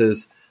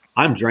conferences,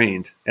 I'm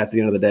drained at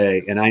the end of the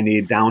day and I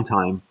need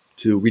downtime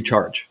to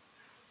recharge.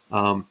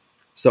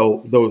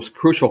 So those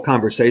crucial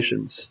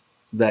conversations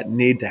that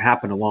need to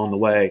happen along the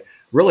way,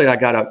 really, I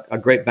got a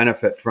great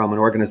benefit from an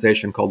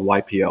organization called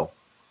YPO,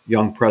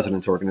 Young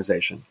Presidents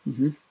Organization.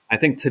 Mm-hmm. I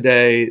think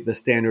today the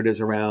standard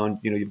is around,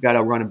 you've got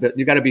to run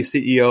you've got to be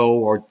CEO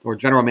or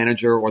general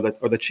manager or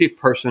the chief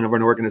person of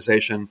an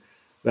organization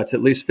that's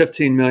at least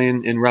 15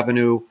 million in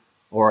revenue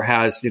or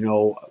has,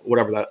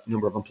 whatever that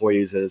number of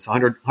employees is,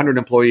 100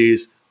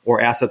 employees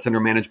or assets under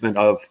management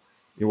of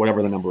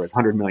whatever the number is,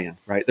 100 million,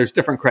 right? There's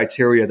different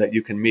criteria that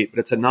you can meet, but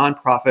it's a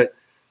nonprofit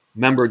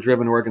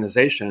member-driven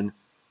organization,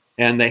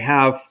 and they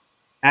have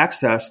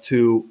access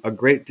to a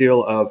great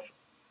deal of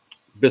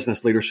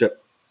business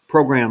leadership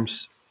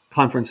programs,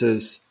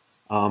 conferences.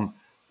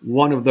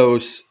 One of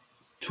those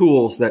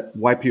tools that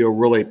YPO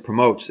really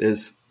promotes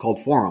is called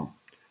Forum,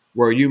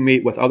 where you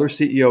meet with other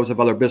CEOs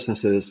of other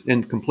businesses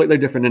in completely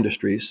different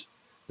industries.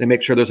 They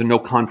make sure there's a no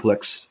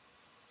conflicts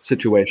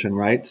situation,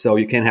 right? So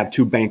you can't have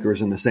two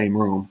bankers in the same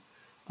room.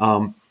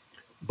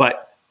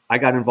 But I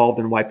got involved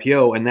in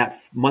YPO, and that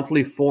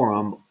monthly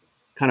forum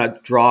kind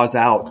of draws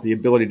out the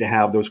ability to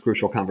have those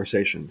crucial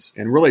conversations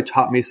and really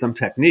taught me some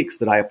techniques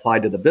that I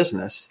applied to the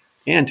business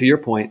and, to your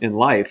point, in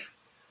life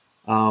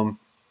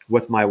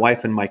with my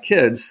wife and my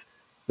kids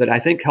that I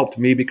think helped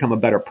me become a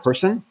better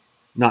person,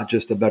 not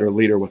just a better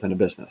leader within a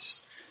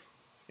business.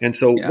 And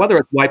so whether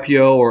it's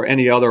YPO or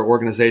any other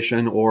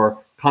organization or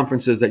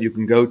conferences that you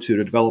can go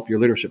to develop your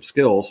leadership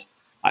skills,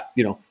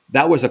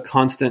 that was a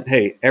constant.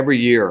 Hey, every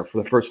year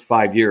for the first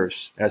 5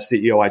 years as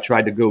CEO, I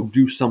tried to go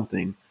do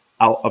something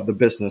out of the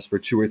business for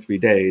 2 or 3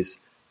 days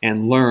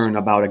and learn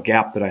about a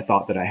gap that I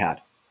thought that I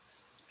had.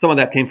 Some of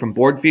that came from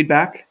board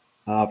feedback,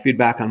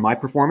 feedback on my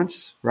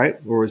performance, right?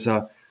 Whereas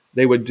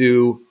they would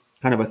do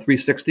kind of a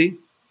 360,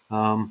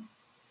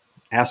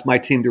 ask my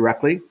team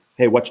directly,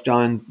 hey, what's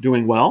John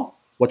doing well?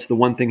 What's the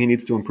one thing he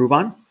needs to improve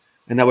on?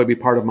 And that would be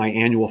part of my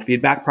annual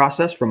feedback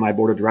process from my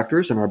board of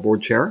directors and our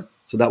board chair.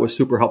 So that was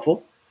super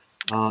helpful.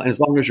 And as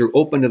long as you're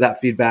open to that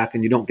feedback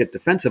and you don't get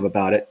defensive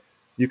about it,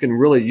 you can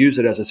really use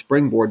it as a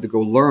springboard to go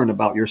learn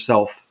about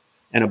yourself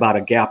and about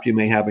a gap you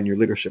may have in your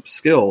leadership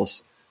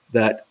skills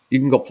that you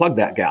can go plug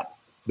that gap.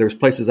 There's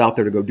places out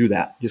there to go do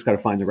that. You just got to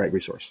find the right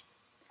resource.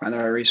 Find the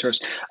right resource.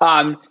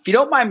 If you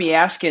don't mind me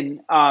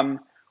asking,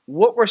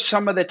 what were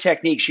some of the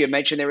techniques you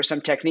mentioned? There were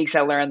some techniques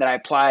I learned that I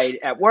applied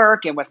at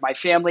work and with my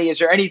family. Is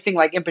there anything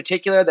like in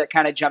particular that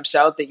kind of jumps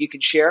out that you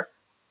can share?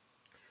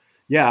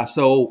 Yeah.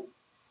 So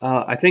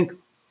I think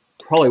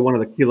probably one of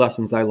the key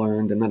lessons I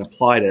learned and then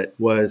applied it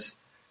was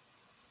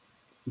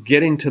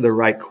getting to the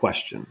right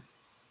question.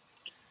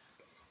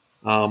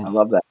 I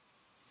love that.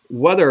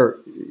 Whether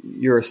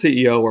you're a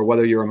CEO or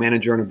whether you're a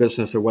manager in a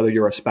business or whether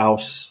you're a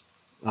spouse,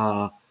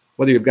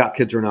 whether you've got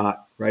kids or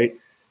not, right?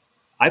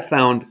 I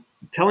found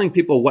telling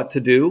people what to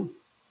do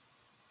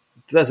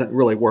doesn't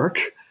really work.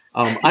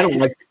 I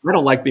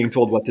don't like being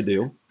told what to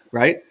do,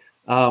 right?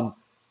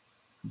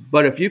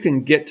 But if you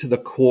can get to the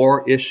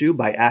core issue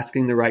by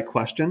asking the right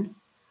question,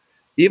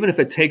 even if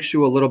it takes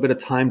you a little bit of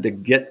time to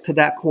get to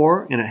that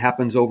core and it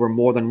happens over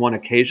more than one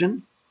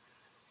occasion.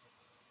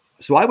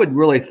 So I would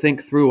really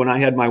think through when I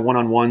had my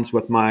one-on-ones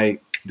with my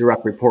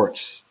direct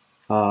reports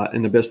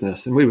in the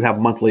business, and we would have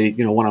monthly,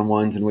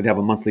 one-on-ones, and we'd have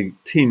a monthly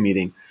team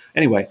meeting.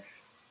 Anyway,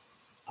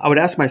 I would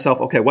ask myself,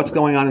 okay, what's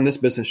going on in this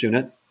business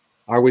unit?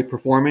 Are we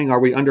performing? Are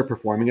we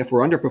underperforming? If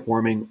we're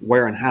underperforming,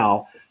 where and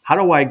how? How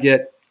do I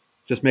get,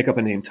 just make up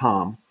a name,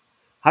 Tom.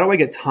 How do I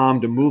get Tom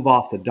to move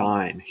off the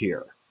dime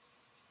here,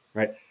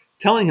 right?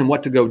 Telling him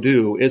what to go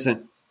do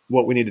isn't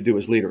what we need to do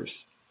as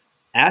leaders.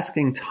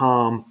 Asking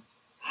Tom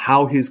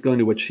how he's going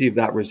to achieve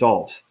that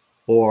result,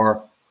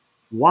 or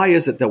why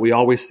is it that we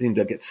always seem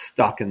to get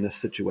stuck in this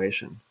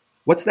situation?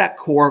 What's that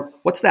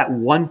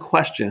one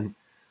question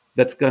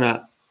that's going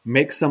to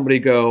make somebody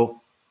go,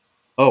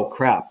 oh,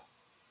 crap,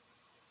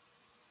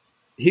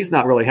 he's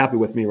not really happy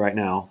with me right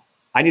now.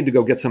 I need to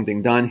go get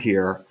something done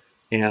here,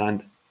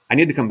 and I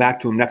need to come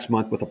back to him next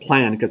month with a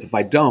plan, because if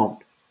I don't,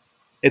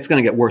 it's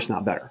going to get worse,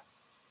 not better.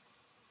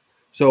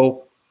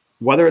 So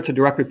whether it's a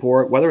direct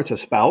report, whether it's a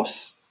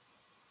spouse,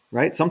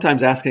 right?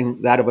 Sometimes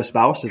asking that of a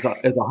spouse is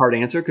a hard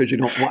answer because you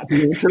don't want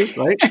the answer,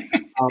 right?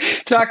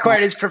 It's not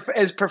quite as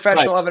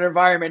professional of an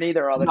environment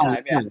either all the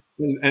time.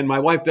 Yeah. And my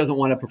wife doesn't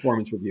want a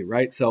performance review,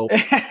 right? So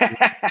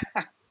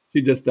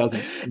she just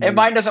doesn't. And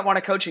mine doesn't want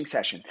a coaching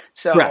session.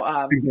 So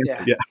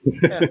exactly.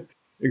 Yeah.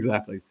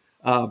 Exactly.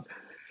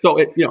 So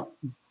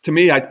to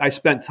me, I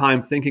spent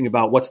time thinking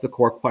about what's the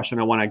core question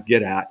I want to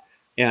get at.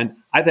 And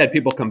I've had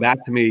people come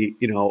back to me,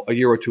 a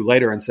year or two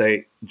later and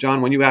say,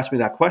 John, when you asked me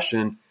that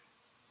question,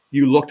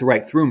 you looked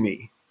right through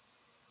me,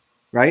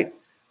 right?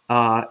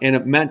 And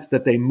it meant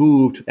that they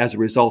moved as a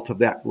result of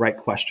that right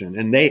question,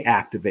 and they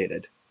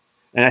activated.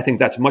 And I think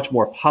that's much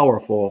more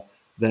powerful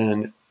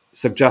than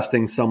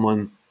suggesting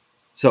someone.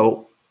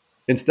 So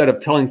instead of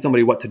telling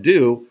somebody what to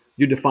do,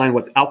 you define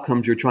what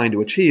outcomes you're trying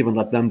to achieve and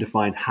let them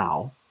define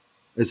how.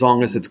 As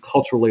long as it's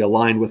culturally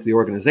aligned with the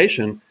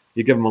organization,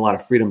 you give them a lot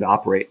of freedom to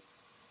operate.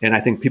 And I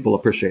think people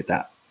appreciate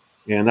that.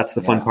 And that's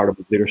the fun part of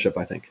leadership,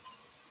 I think.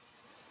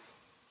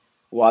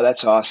 Wow,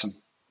 that's awesome.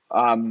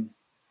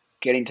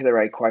 Getting to the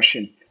right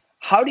question.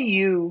 How do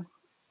you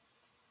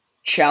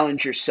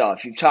challenge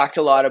yourself? You've talked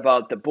a lot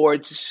about the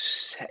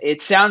boards.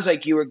 It sounds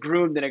like you were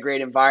groomed in a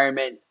great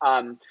environment.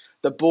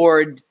 The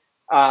board,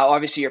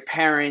 obviously your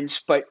parents,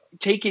 but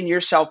taking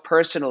yourself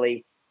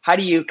personally, how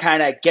do you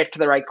kind of get to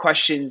the right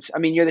questions? I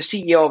mean, you're the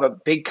CEO of a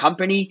big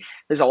company.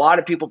 There's a lot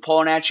of people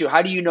pulling at you.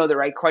 How do you know the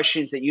right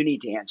questions that you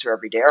need to answer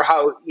every day, or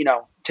how,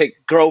 to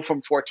grow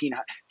from 300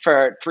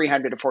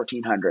 to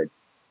 1400?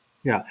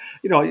 Yeah.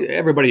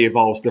 Everybody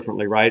evolves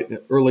differently, right?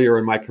 Earlier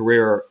in my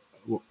career,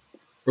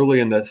 early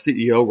in the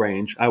CEO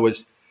range, I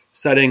was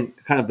setting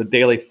kind of the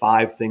daily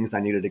 5 things I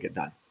needed to get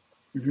done.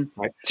 Mm-hmm.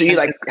 Right. So you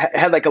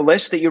had a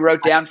list that you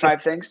wrote down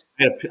 5 things?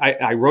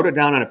 I wrote it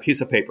down on a piece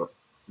of paper.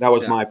 That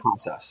was my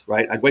process,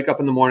 right? I'd wake up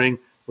in the morning,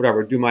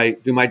 whatever, do my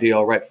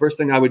deal, right? First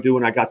thing I would do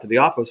when I got to the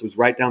office was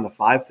write down the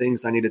 5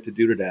 things I needed to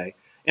do today.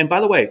 And by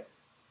the way,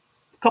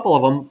 a couple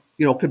of them,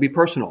 could be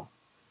personal.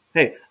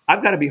 Hey,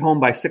 I've got to be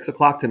home by 6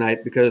 o'clock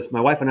tonight because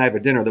my wife and I have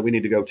a dinner that we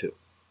need to go to.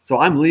 So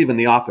I'm leaving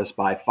the office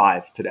by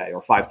 5 today,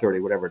 or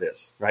 5:30, whatever it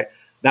is, right?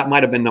 That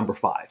might have been number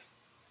 5.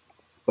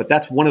 But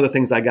that's one of the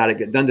things I got to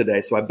get done today.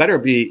 So I better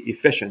be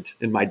efficient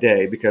in my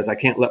day because I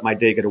can't let my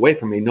day get away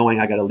from me knowing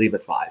I got to leave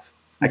at 5.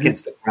 Mm-hmm. I can't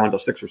stick around till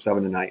 6 or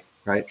 7 tonight,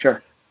 right?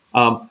 Sure.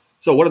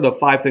 So what are the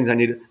 5 things I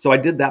needed? So I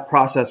did that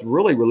process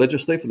really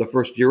religiously for the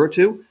first year or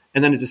two,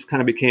 and then it just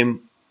kind of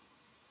became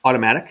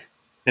automatic.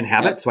 and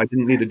habit. So I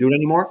didn't need to do it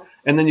anymore.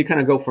 And then you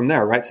kind of go from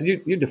there, right? So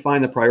you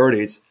define the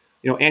priorities,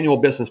 annual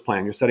business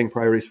plan, you're setting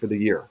priorities for the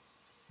year,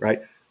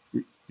 right?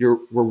 We're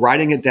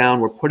writing it down.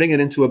 We're putting it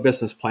into a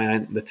business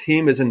plan. The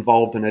team is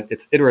involved in it.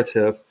 It's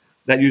iterative.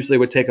 That usually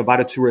would take about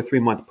a 2 or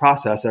 3 month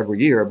process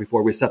every year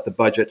before we set the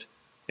budget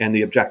and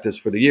the objectives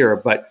for the year.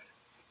 But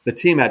the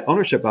team had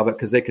ownership of it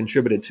because they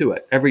contributed to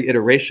it. Every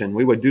iteration,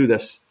 we would do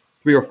this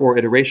 3 or 4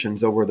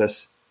 iterations over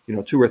this,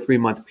 2 or 3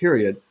 month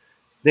period.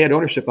 They had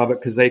ownership of it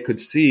because they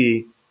could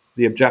see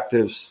the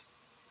objectives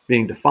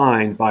being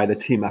defined by the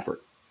team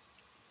effort.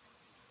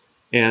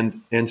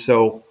 And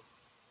so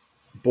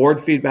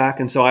board feedback.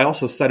 And so I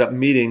also set up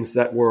meetings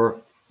that were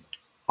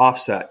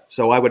offset.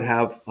 So I would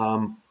have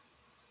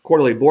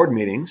quarterly board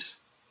meetings,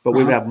 but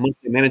we would have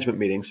monthly management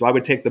meetings. So I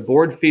would take the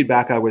board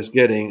feedback I was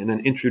getting and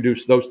then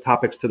introduce those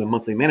topics to the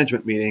monthly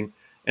management meeting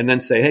and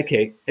then say,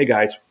 hey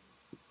guys,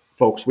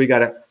 folks, we got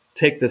to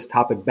take this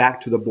topic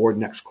back to the board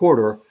next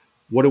quarter.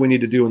 What do we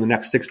need to do in the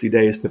next 60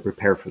 days to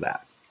prepare for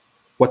that?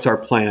 What's our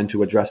plan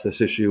to address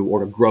this issue or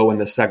to grow in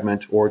this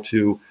segment or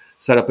to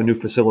set up a new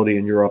facility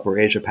in Europe or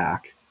Asia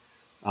Pac?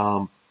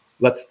 And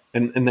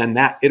then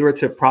that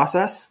iterative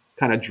process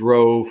kind of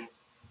drove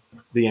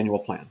the annual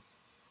plan.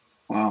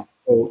 Wow.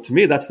 So to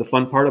me, that's the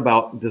fun part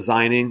about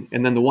designing.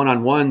 And then the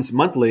one-on-ones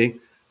monthly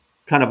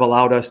kind of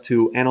allowed us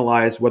to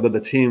analyze whether the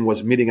team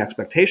was meeting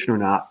expectation or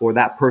not, or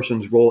that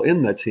person's role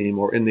in the team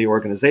or in the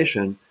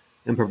organization,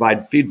 and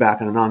provide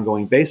feedback on an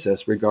ongoing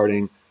basis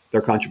regarding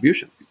their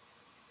contribution.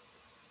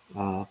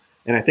 And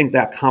I think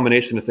that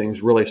combination of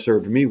things really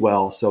served me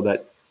well so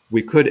that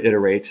we could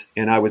iterate,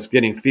 and I was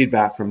getting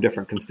feedback from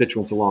different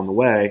constituents along the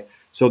way.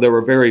 So there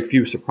were very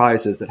few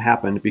surprises that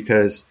happened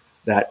because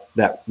that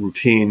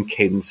routine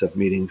cadence of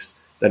meetings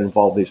that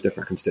involved these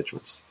different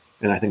constituents.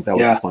 And I think that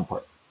was the fun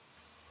part.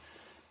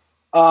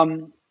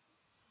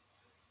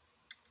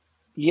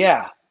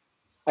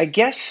 I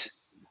guess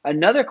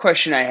another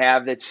question I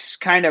have that's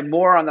kind of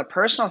more on the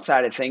personal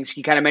side of things.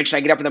 You kind of mentioned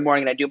I get up in the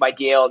morning and I do my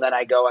deal, and then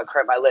I go and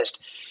create my list.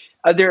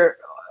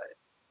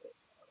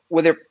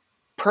 Were there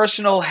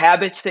personal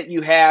habits that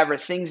you have or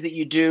things that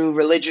you do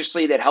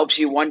religiously that helps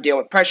you, one, deal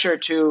with pressure,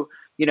 two,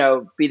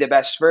 be the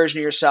best version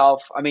of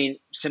yourself? I mean,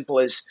 simple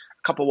as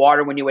a cup of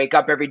water when you wake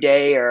up every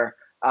day, or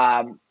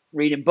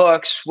reading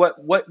books.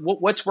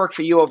 What's worked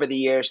for you over the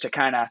years to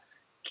kind of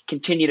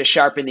continue to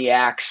sharpen the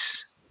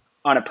axe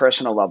on a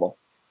personal level?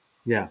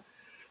 Yeah.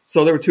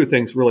 So there were two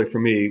things really for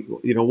me.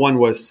 One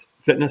was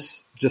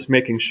fitness, just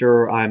making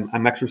sure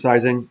I'm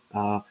exercising.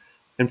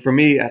 And for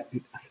me,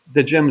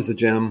 the gym is the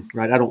gym,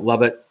 right? I don't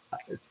love it.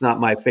 It's not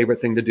my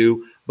favorite thing to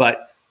do,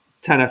 but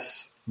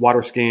tennis,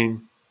 water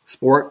skiing,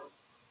 sport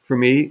for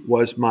me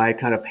was my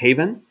kind of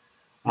haven.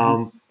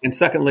 And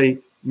secondly,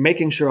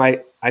 making sure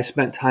I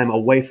spent time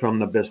away from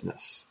the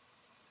business,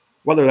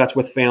 whether that's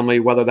with family,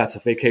 whether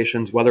that's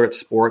vacations, whether it's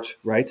sport,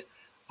 right?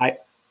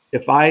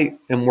 If I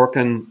am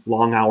working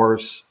long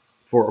hours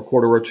for a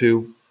quarter or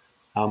two,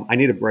 I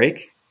need a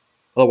break.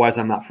 Otherwise,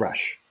 I'm not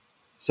fresh.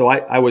 So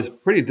I was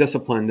pretty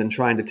disciplined in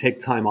trying to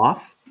take time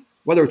off,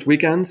 whether it's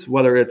weekends,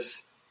 whether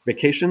it's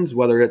vacations,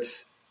 whether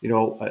it's,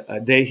 a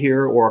day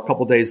here or a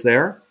couple days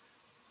there.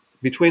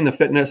 Between the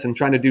fitness and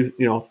trying to do,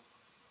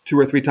 2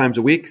 or 3 times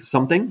a week,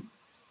 something,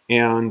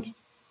 and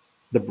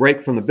the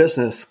break from the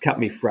business kept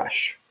me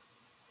fresh.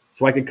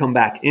 So I could come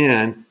back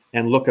in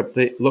and look at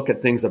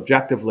things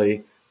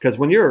objectively, because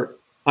when you're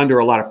under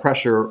a lot of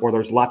pressure or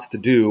there's lots to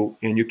do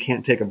and you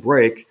can't take a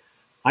break,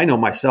 I know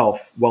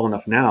myself well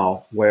enough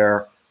now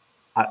where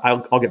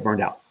I'll get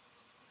burned out.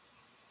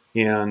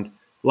 And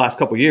the last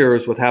couple of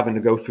years with having to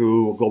go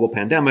through a global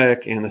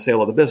pandemic and the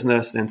sale of the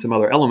business and some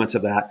other elements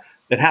of that,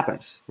 it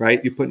happens,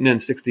 right? You're putting in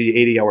 60,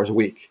 80 hours a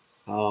week.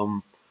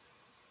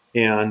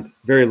 And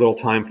very little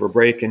time for a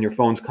break, and your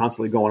phone's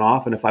constantly going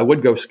off. And if I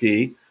would go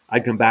ski,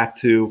 I'd come back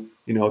to,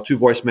 2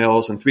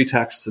 voicemails and 3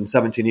 texts and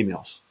 17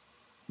 emails.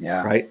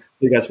 Yeah. Right. So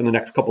you guys spend the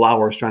next couple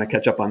hours trying to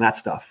catch up on that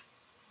stuff.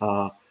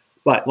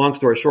 But long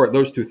story short,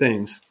 those two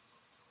things,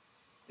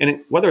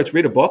 and whether it's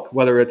read a book,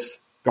 whether it's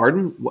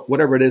garden,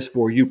 whatever it is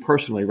for you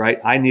personally, right?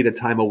 I needed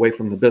time away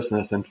from the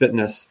business and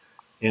fitness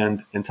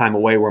and time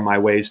away were my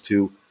ways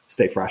to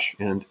stay fresh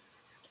and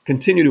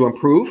continue to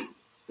improve.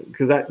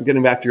 Because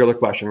getting back to your other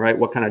question, right?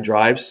 What kind of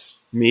drives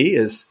me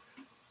is,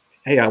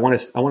 hey, I want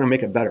to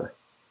make it better.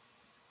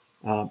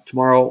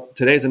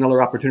 Today's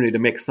another opportunity to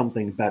make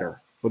something better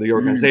for the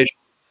organization,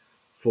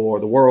 for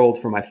the world,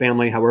 for my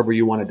family, however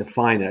you want to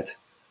define it.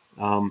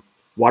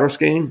 Water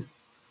skiing,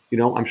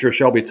 I'm sure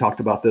Shelby talked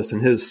about this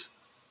in his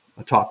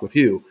talk with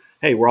you.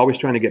 Hey, we're always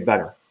trying to get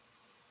better.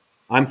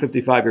 I'm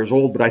 55 years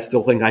old, but I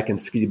still think I can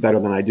ski better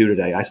than I do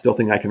today. I still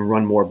think I can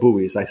run more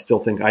buoys. I still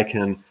think I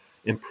can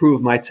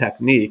improve my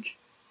technique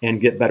and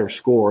get better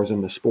scores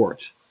in the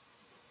sport.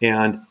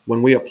 And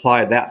when we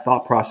apply that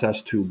thought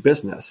process to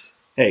business,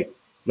 hey,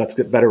 let's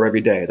get better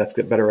every day. Let's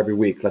get better every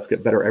week. Let's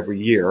get better every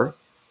year.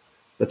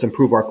 Let's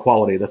improve our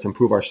quality. Let's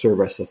improve our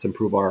service. Let's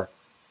improve our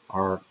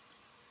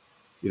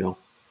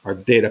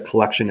data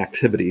collection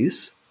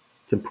activities.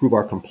 Let's improve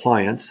our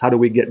compliance. How do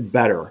we get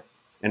better?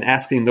 And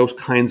asking those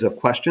kinds of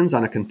questions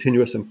on a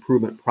continuous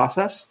improvement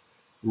process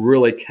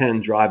really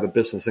can drive a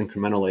business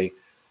incrementally.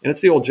 And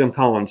it's the old Jim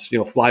Collins,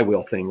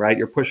 flywheel thing, right?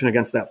 You're pushing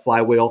against that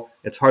flywheel.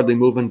 It's hardly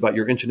moving, but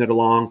you're inching it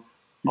along.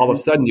 All of a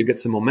sudden you get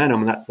some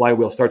momentum and that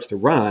flywheel starts to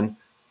run.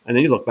 And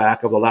then you look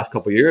back over the last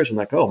couple of years and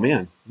like, oh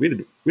man, we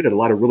did a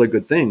lot of really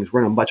good things.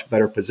 We're in a much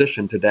better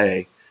position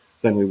today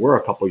than we were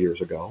a couple of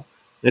years ago.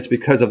 And it's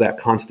because of that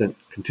constant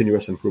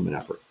continuous improvement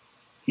effort.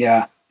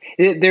 Yeah.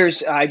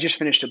 I just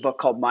finished a book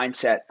called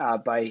Mindset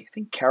by, I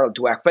think, Carol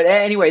Dweck. But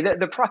anyway,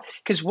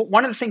 because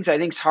one of the things I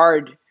think is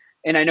hard,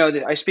 and I know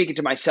that I speak it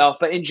to myself,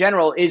 but in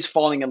general, is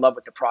falling in love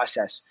with the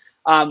process.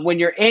 When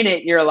you're in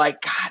it, you're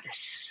like, God,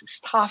 this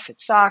is tough. It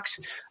sucks.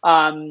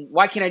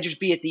 Why can't I just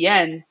be at the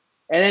end?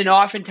 And then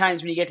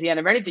oftentimes when you get to the end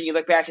of anything, you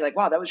look back, you're like,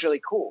 wow, that was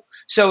really cool.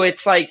 So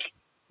it's like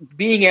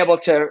being able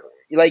to,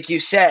 like you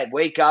said,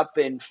 wake up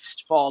and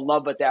fall in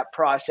love with that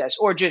process,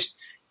 or just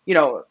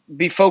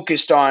be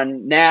focused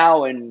on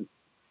now and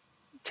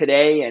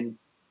today. And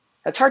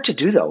that's hard to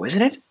do though,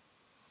 isn't it?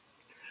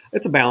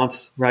 It's a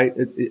balance, right?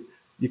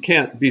 You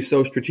can't be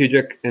so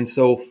strategic and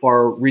so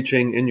far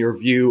reaching in your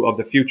view of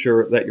the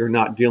future that you're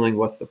not dealing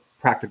with the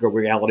practical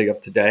reality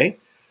of today.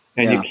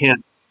 And you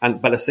can't,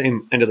 by the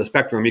same end of the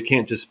spectrum, you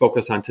can't just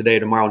focus on today,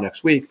 tomorrow,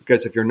 next week,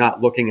 because if you're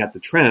not looking at the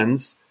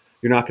trends,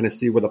 you're not going to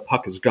see where the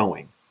puck is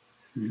going.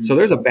 Mm-hmm. So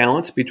there's a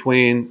balance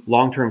between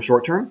long-term,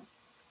 short-term.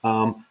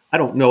 I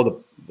don't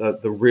know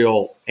the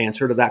real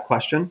answer to that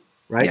question,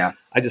 right? Yeah.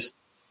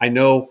 I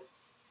know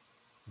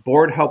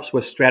board helps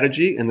with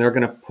strategy, and they're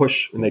going to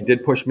push, and they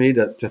did push me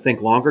to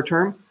think longer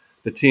term.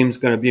 The team's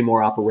going to be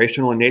more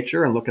operational in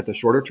nature and look at the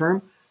shorter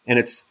term. And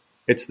it's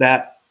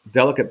that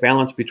delicate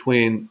balance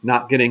between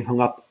not getting hung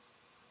up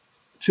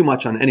too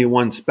much on any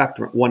one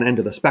end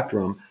of the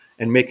spectrum,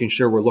 and making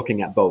sure we're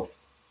looking at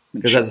both.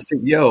 Because as a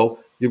CEO,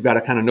 you've got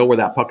to kind of know where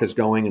that puck is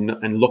going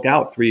and look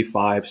out 3,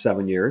 5,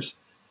 7 years.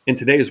 In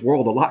today's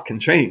world, a lot can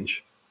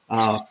change.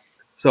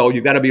 So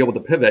you've got to be able to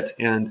pivot.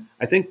 And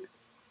I think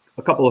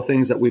a couple of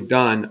things that we've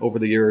done over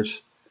the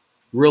years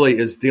really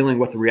is dealing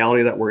with the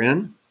reality that we're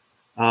in.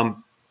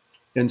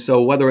 And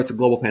so whether it's a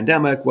global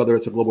pandemic, whether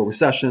it's a global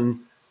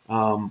recession,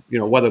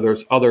 whether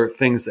there's other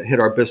things that hit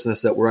our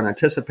business that were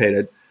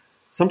unanticipated,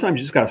 sometimes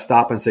you just got to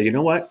stop and say, you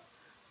know what?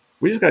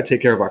 We just got to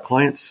take care of our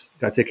clients,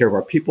 got to take care of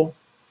our people,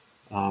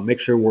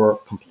 make sure we're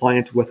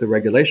compliant with the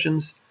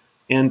regulations,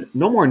 and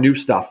no more new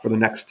stuff for the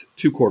next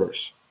 2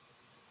 quarters.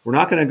 We're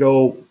not going to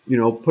go,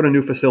 put a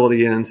new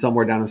facility in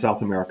somewhere down in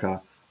South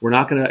America. We're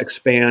not going to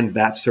expand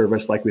that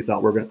service like we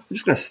thought we were going to. We're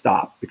just going to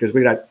stop because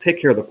we got to take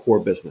care of the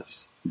core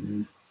business.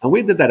 Mm-hmm. And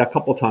we did that a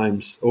couple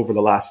times over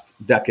the last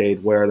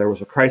decade where there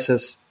was a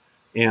crisis.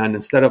 And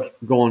instead of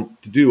going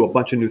to do a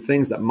bunch of new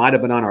things that might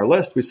have been on our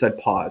list, we said,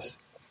 pause.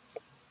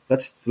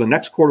 Let's, for the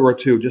next quarter or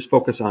two, just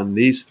focus on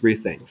these 3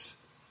 things.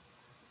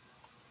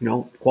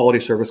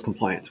 Quality, service,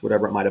 compliance,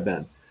 whatever it might have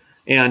been.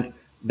 And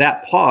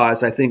that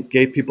pause, I think,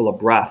 gave people a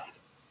breath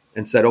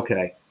and said,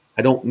 okay,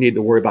 I don't need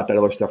to worry about that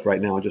other stuff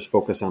right now and just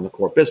focus on the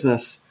core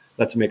business.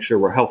 Let's make sure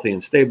we're healthy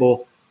and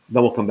stable.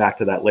 Then we'll come back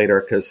to that later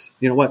because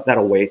you know what?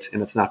 That'll wait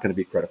and it's not going to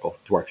be critical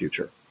to our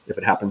future if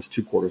it happens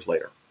 2 quarters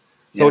later.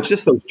 So It's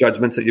just those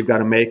judgments that you've got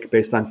to make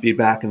based on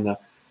feedback and the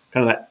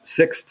kind of that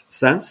sixth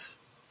sense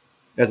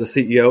as a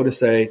CEO to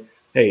say,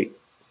 hey,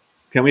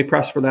 can we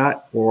press for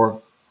that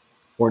or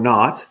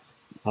not?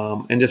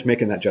 And just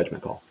making that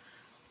judgment call.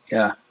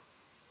 Yeah.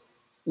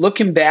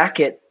 Looking back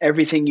at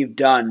everything you've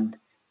done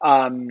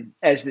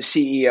as the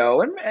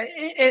CEO and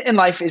in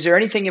life, is there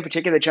anything in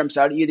particular that jumps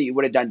out at you that you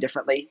would have done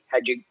differently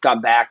had you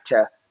gone back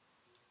to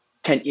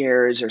 10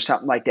 years or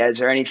something like that? Is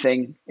there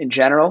anything in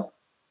general?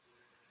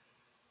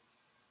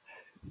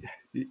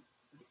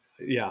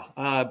 Yeah.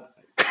 How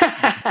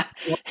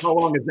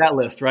long is that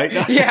list,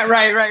 right? Yeah,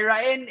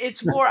 right. And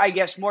it's more, I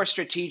guess, more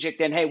strategic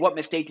than, hey, what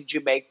mistake did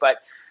you make? But,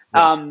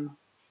 a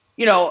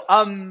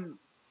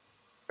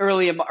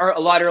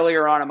lot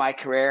earlier on in my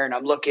career, and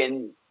I'm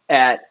looking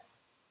at,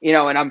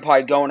 and I'm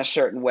probably going a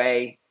certain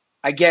way.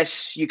 I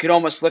guess you could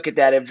almost look at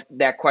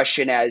that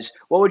question as,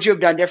 what would you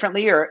have done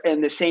differently? Or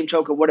in the same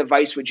token, what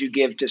advice would you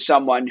give to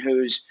someone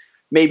who's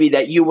maybe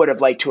that you would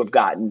have liked to have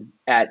gotten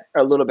at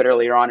a little bit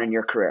earlier on in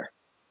your career?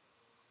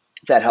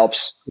 If that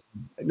helps.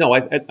 No,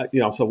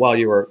 so while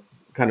you were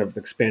kind of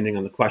expanding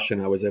on the question,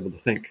 I was able to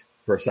think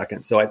for a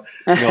second. So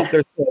if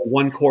there's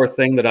one core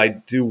thing that I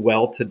do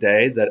well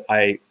today that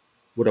I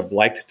would have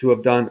liked to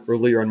have done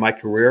earlier in my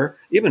career,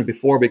 even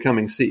before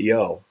becoming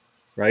CEO,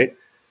 right?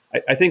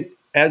 I think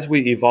as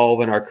we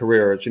evolve in our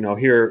careers,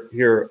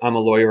 here I'm a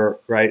lawyer,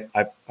 right?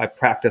 I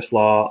practiced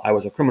law. I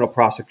was a criminal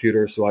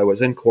prosecutor, so I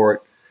was in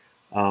court.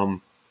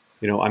 I'm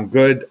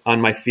good on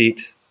my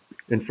feet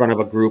in front of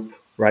a group,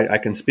 right? I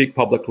can speak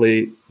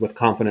publicly with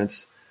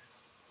confidence.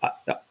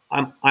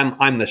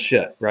 I'm the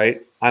shit,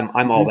 right?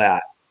 I'm all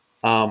that.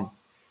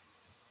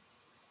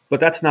 But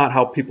that's not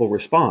how people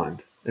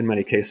respond in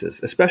many cases,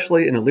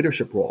 especially in a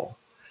leadership role.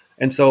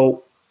 And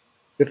so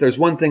if there's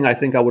one thing I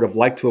think I would have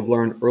liked to have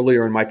learned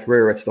earlier in my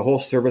career, it's the whole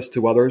service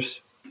to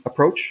others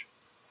approach.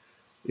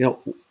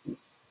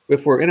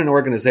 if we're in an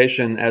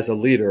organization as a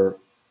leader,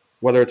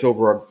 whether it's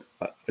over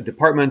a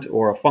department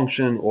or a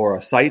function or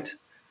a site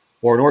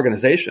or an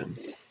organization,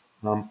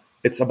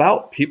 it's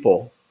about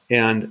people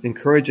and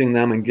encouraging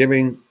them and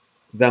giving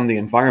them the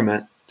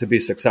environment to be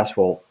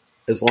successful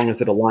as long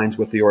as it aligns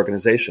with the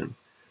organization.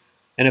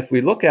 And if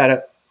we look at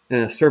it in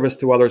a service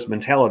to others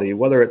mentality,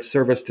 whether it's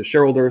service to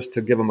shareholders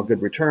to give them a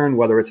good return,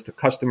 whether it's to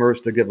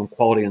customers to give them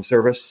quality and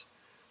service,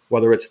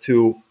 whether it's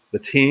to the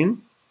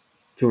team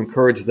to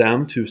encourage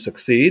them to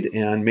succeed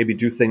and maybe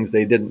do things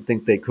they didn't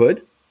think they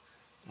could.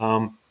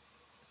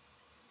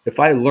 If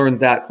I learned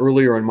that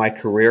earlier in my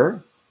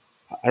career,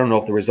 I don't know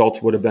if the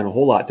results would have been a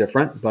whole lot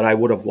different, but I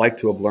would have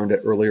liked to have learned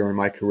it earlier in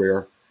my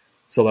career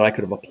so that I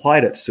could have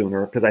applied it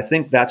sooner, because I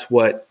think that's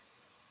what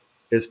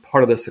is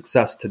part of the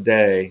success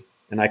today.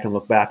 And I can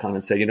look back on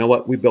and say, you know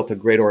what, we built a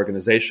great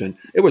organization.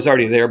 It was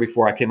already there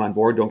before I came on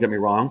board, don't get me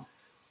wrong.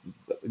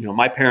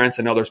 My parents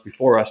and others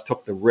before us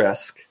took the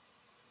risk.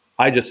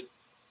 I just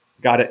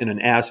got it in an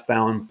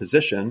as-found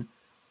position,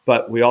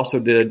 but we also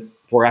did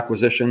 4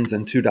 acquisitions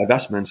and 2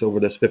 divestments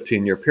over this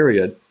 15-year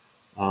period.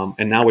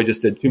 And now we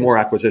just did 2 more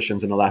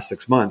acquisitions in the last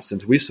 6 months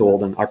since we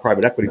sold and our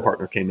private equity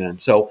partner came in.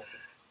 So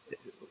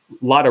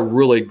a lot of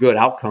really good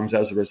outcomes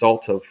as a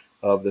result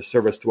of the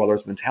service to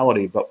others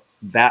mentality. But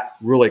that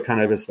really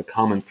kind of is the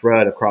common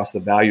thread across the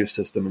value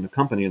system in the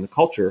company and the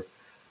culture.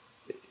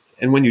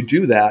 And when you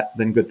do that,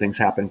 then good things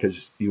happen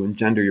because you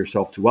engender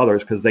yourself to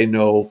others because they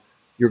know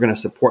you're going to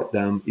support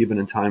them even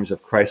in times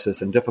of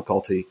crisis and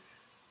difficulty.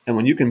 And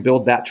when you can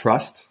build that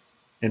trust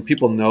and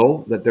people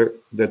know that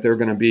they're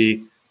going to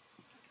be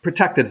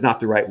protected is not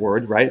the right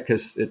word, right?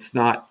 Because it's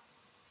not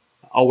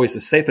always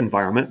a safe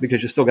environment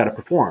because you still got to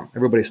perform.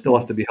 Everybody still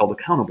has to be held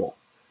accountable.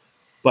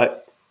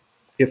 But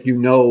if you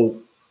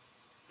know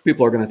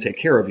people are going to take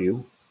care of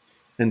you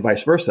and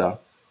vice versa,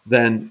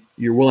 then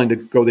you're willing to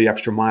go the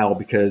extra mile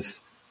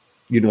because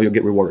you know you'll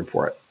get rewarded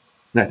for it.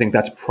 And I think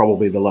that's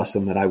probably the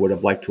lesson that I would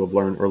have liked to have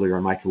learned earlier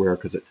in my career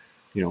because,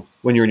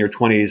 when you're in your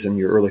 20s and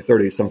your early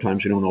 30s,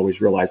 sometimes you don't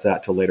always realize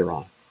that till later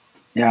on.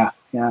 Yeah,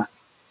 yeah.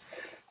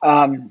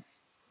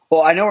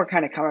 Well, I know we're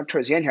kind of coming up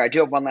towards the end here. I do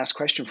have one last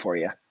question for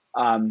you.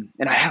 And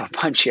I have a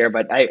bunch here,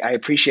 but I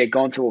appreciate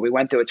going through what we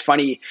went through. It's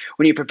funny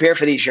when you prepare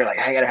for these, you're like,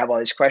 I got to have all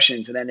these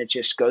questions, and then it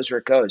just goes where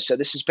it goes. So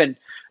this has been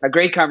a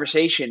great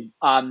conversation.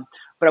 But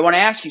I want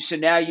to ask you, so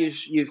now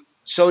you've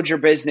sold your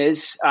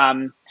business,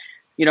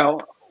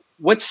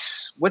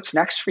 what's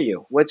next for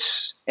you?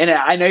 And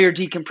I know you're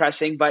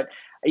decompressing, but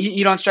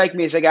you don't strike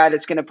me as a guy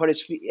that's going to put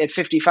his feet at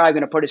 55,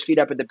 going to put his feet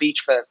up at the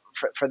beach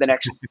for the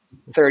next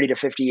 30 to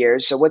 50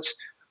 years. So what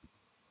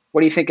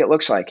do you think it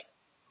looks like?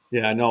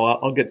 Yeah, no,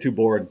 I'll get too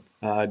bored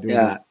doing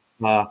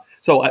that.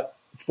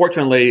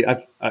 Fortunately,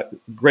 I've a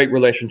great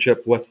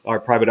relationship with our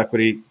private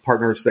equity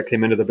partners that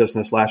came into the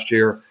business last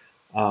year.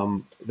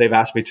 They've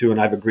asked me to,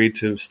 and I've agreed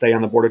to stay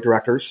on the board of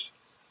directors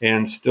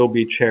and still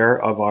be chair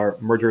of our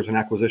mergers and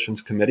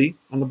acquisitions committee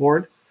on the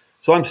board.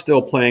 So I'm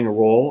still playing a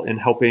role in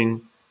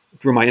helping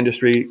through my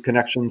industry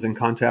connections and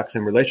contacts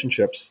and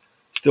relationships,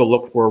 still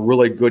look for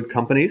really good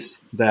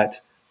companies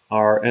that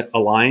are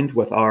aligned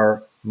with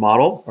our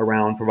model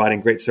around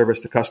providing great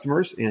service to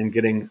customers and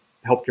getting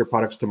healthcare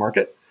products to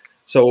market.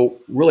 So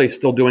really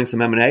still doing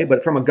some M&A,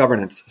 but from a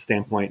governance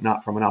standpoint,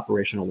 not from an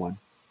operational one,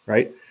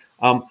 right?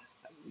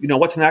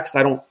 What's next?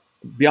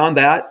 Beyond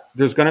that,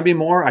 there's going to be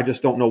more. I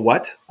just don't know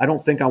what. I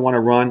don't think I want to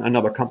run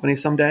another company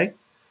someday,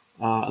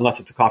 unless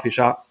it's a coffee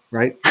shop,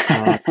 right?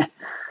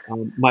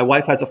 My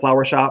wife has a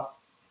flower shop.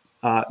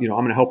 I'm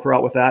going to help her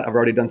out with that. I've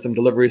already done some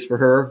deliveries for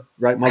her,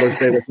 right? Mother's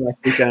Day was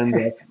next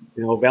weekend.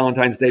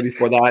 Valentine's Day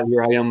before that.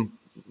 Here I am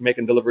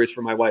making deliveries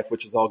for my wife,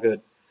 which is all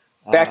good.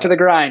 Back to the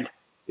grind.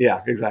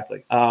 Yeah,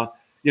 exactly. I'm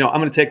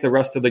going to take the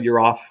rest of the year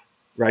off,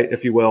 right,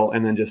 if you will,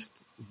 and then just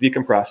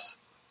decompress.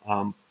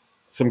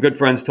 Some good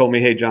friends told me,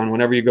 hey, John,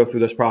 whenever you go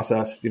through this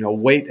process,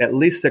 wait at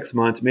least 6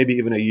 months, maybe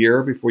even a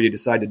year before you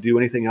decide to do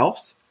anything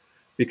else,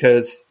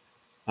 because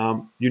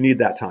you need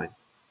that time,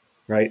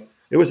 right?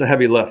 It was a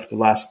heavy lift the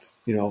last,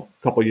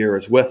 couple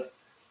years with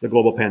the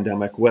global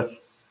pandemic,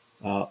 with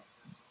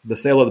the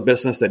sale of the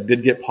business that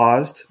did get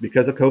paused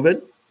because of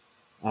COVID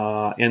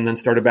and then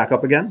started back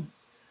up again,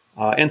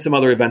 and some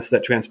other events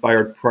that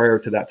transpired prior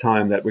to that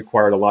time that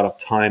required a lot of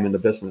time in the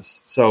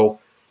business. So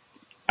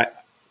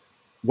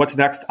what's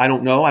next? I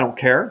don't know. I don't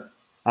care.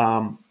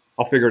 I'll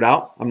figure it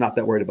out. I'm not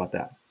that worried about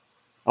that.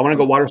 I want to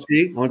go water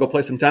ski. I want to go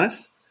play some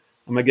tennis.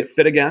 I'm going to get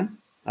fit again,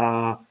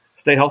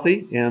 stay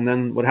healthy. And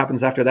then what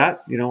happens after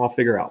that, I'll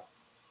figure out.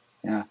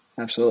 Yeah,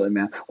 absolutely,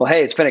 man. Well,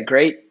 hey, it's been a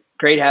great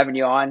having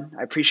you on.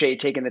 I appreciate you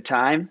taking the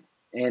time.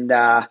 And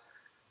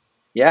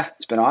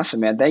it's been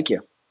awesome, man. Thank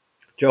you.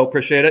 Joe,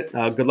 appreciate it.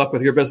 Good luck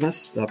with your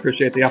business.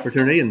 Appreciate the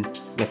opportunity and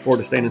look forward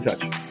to staying in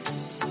touch.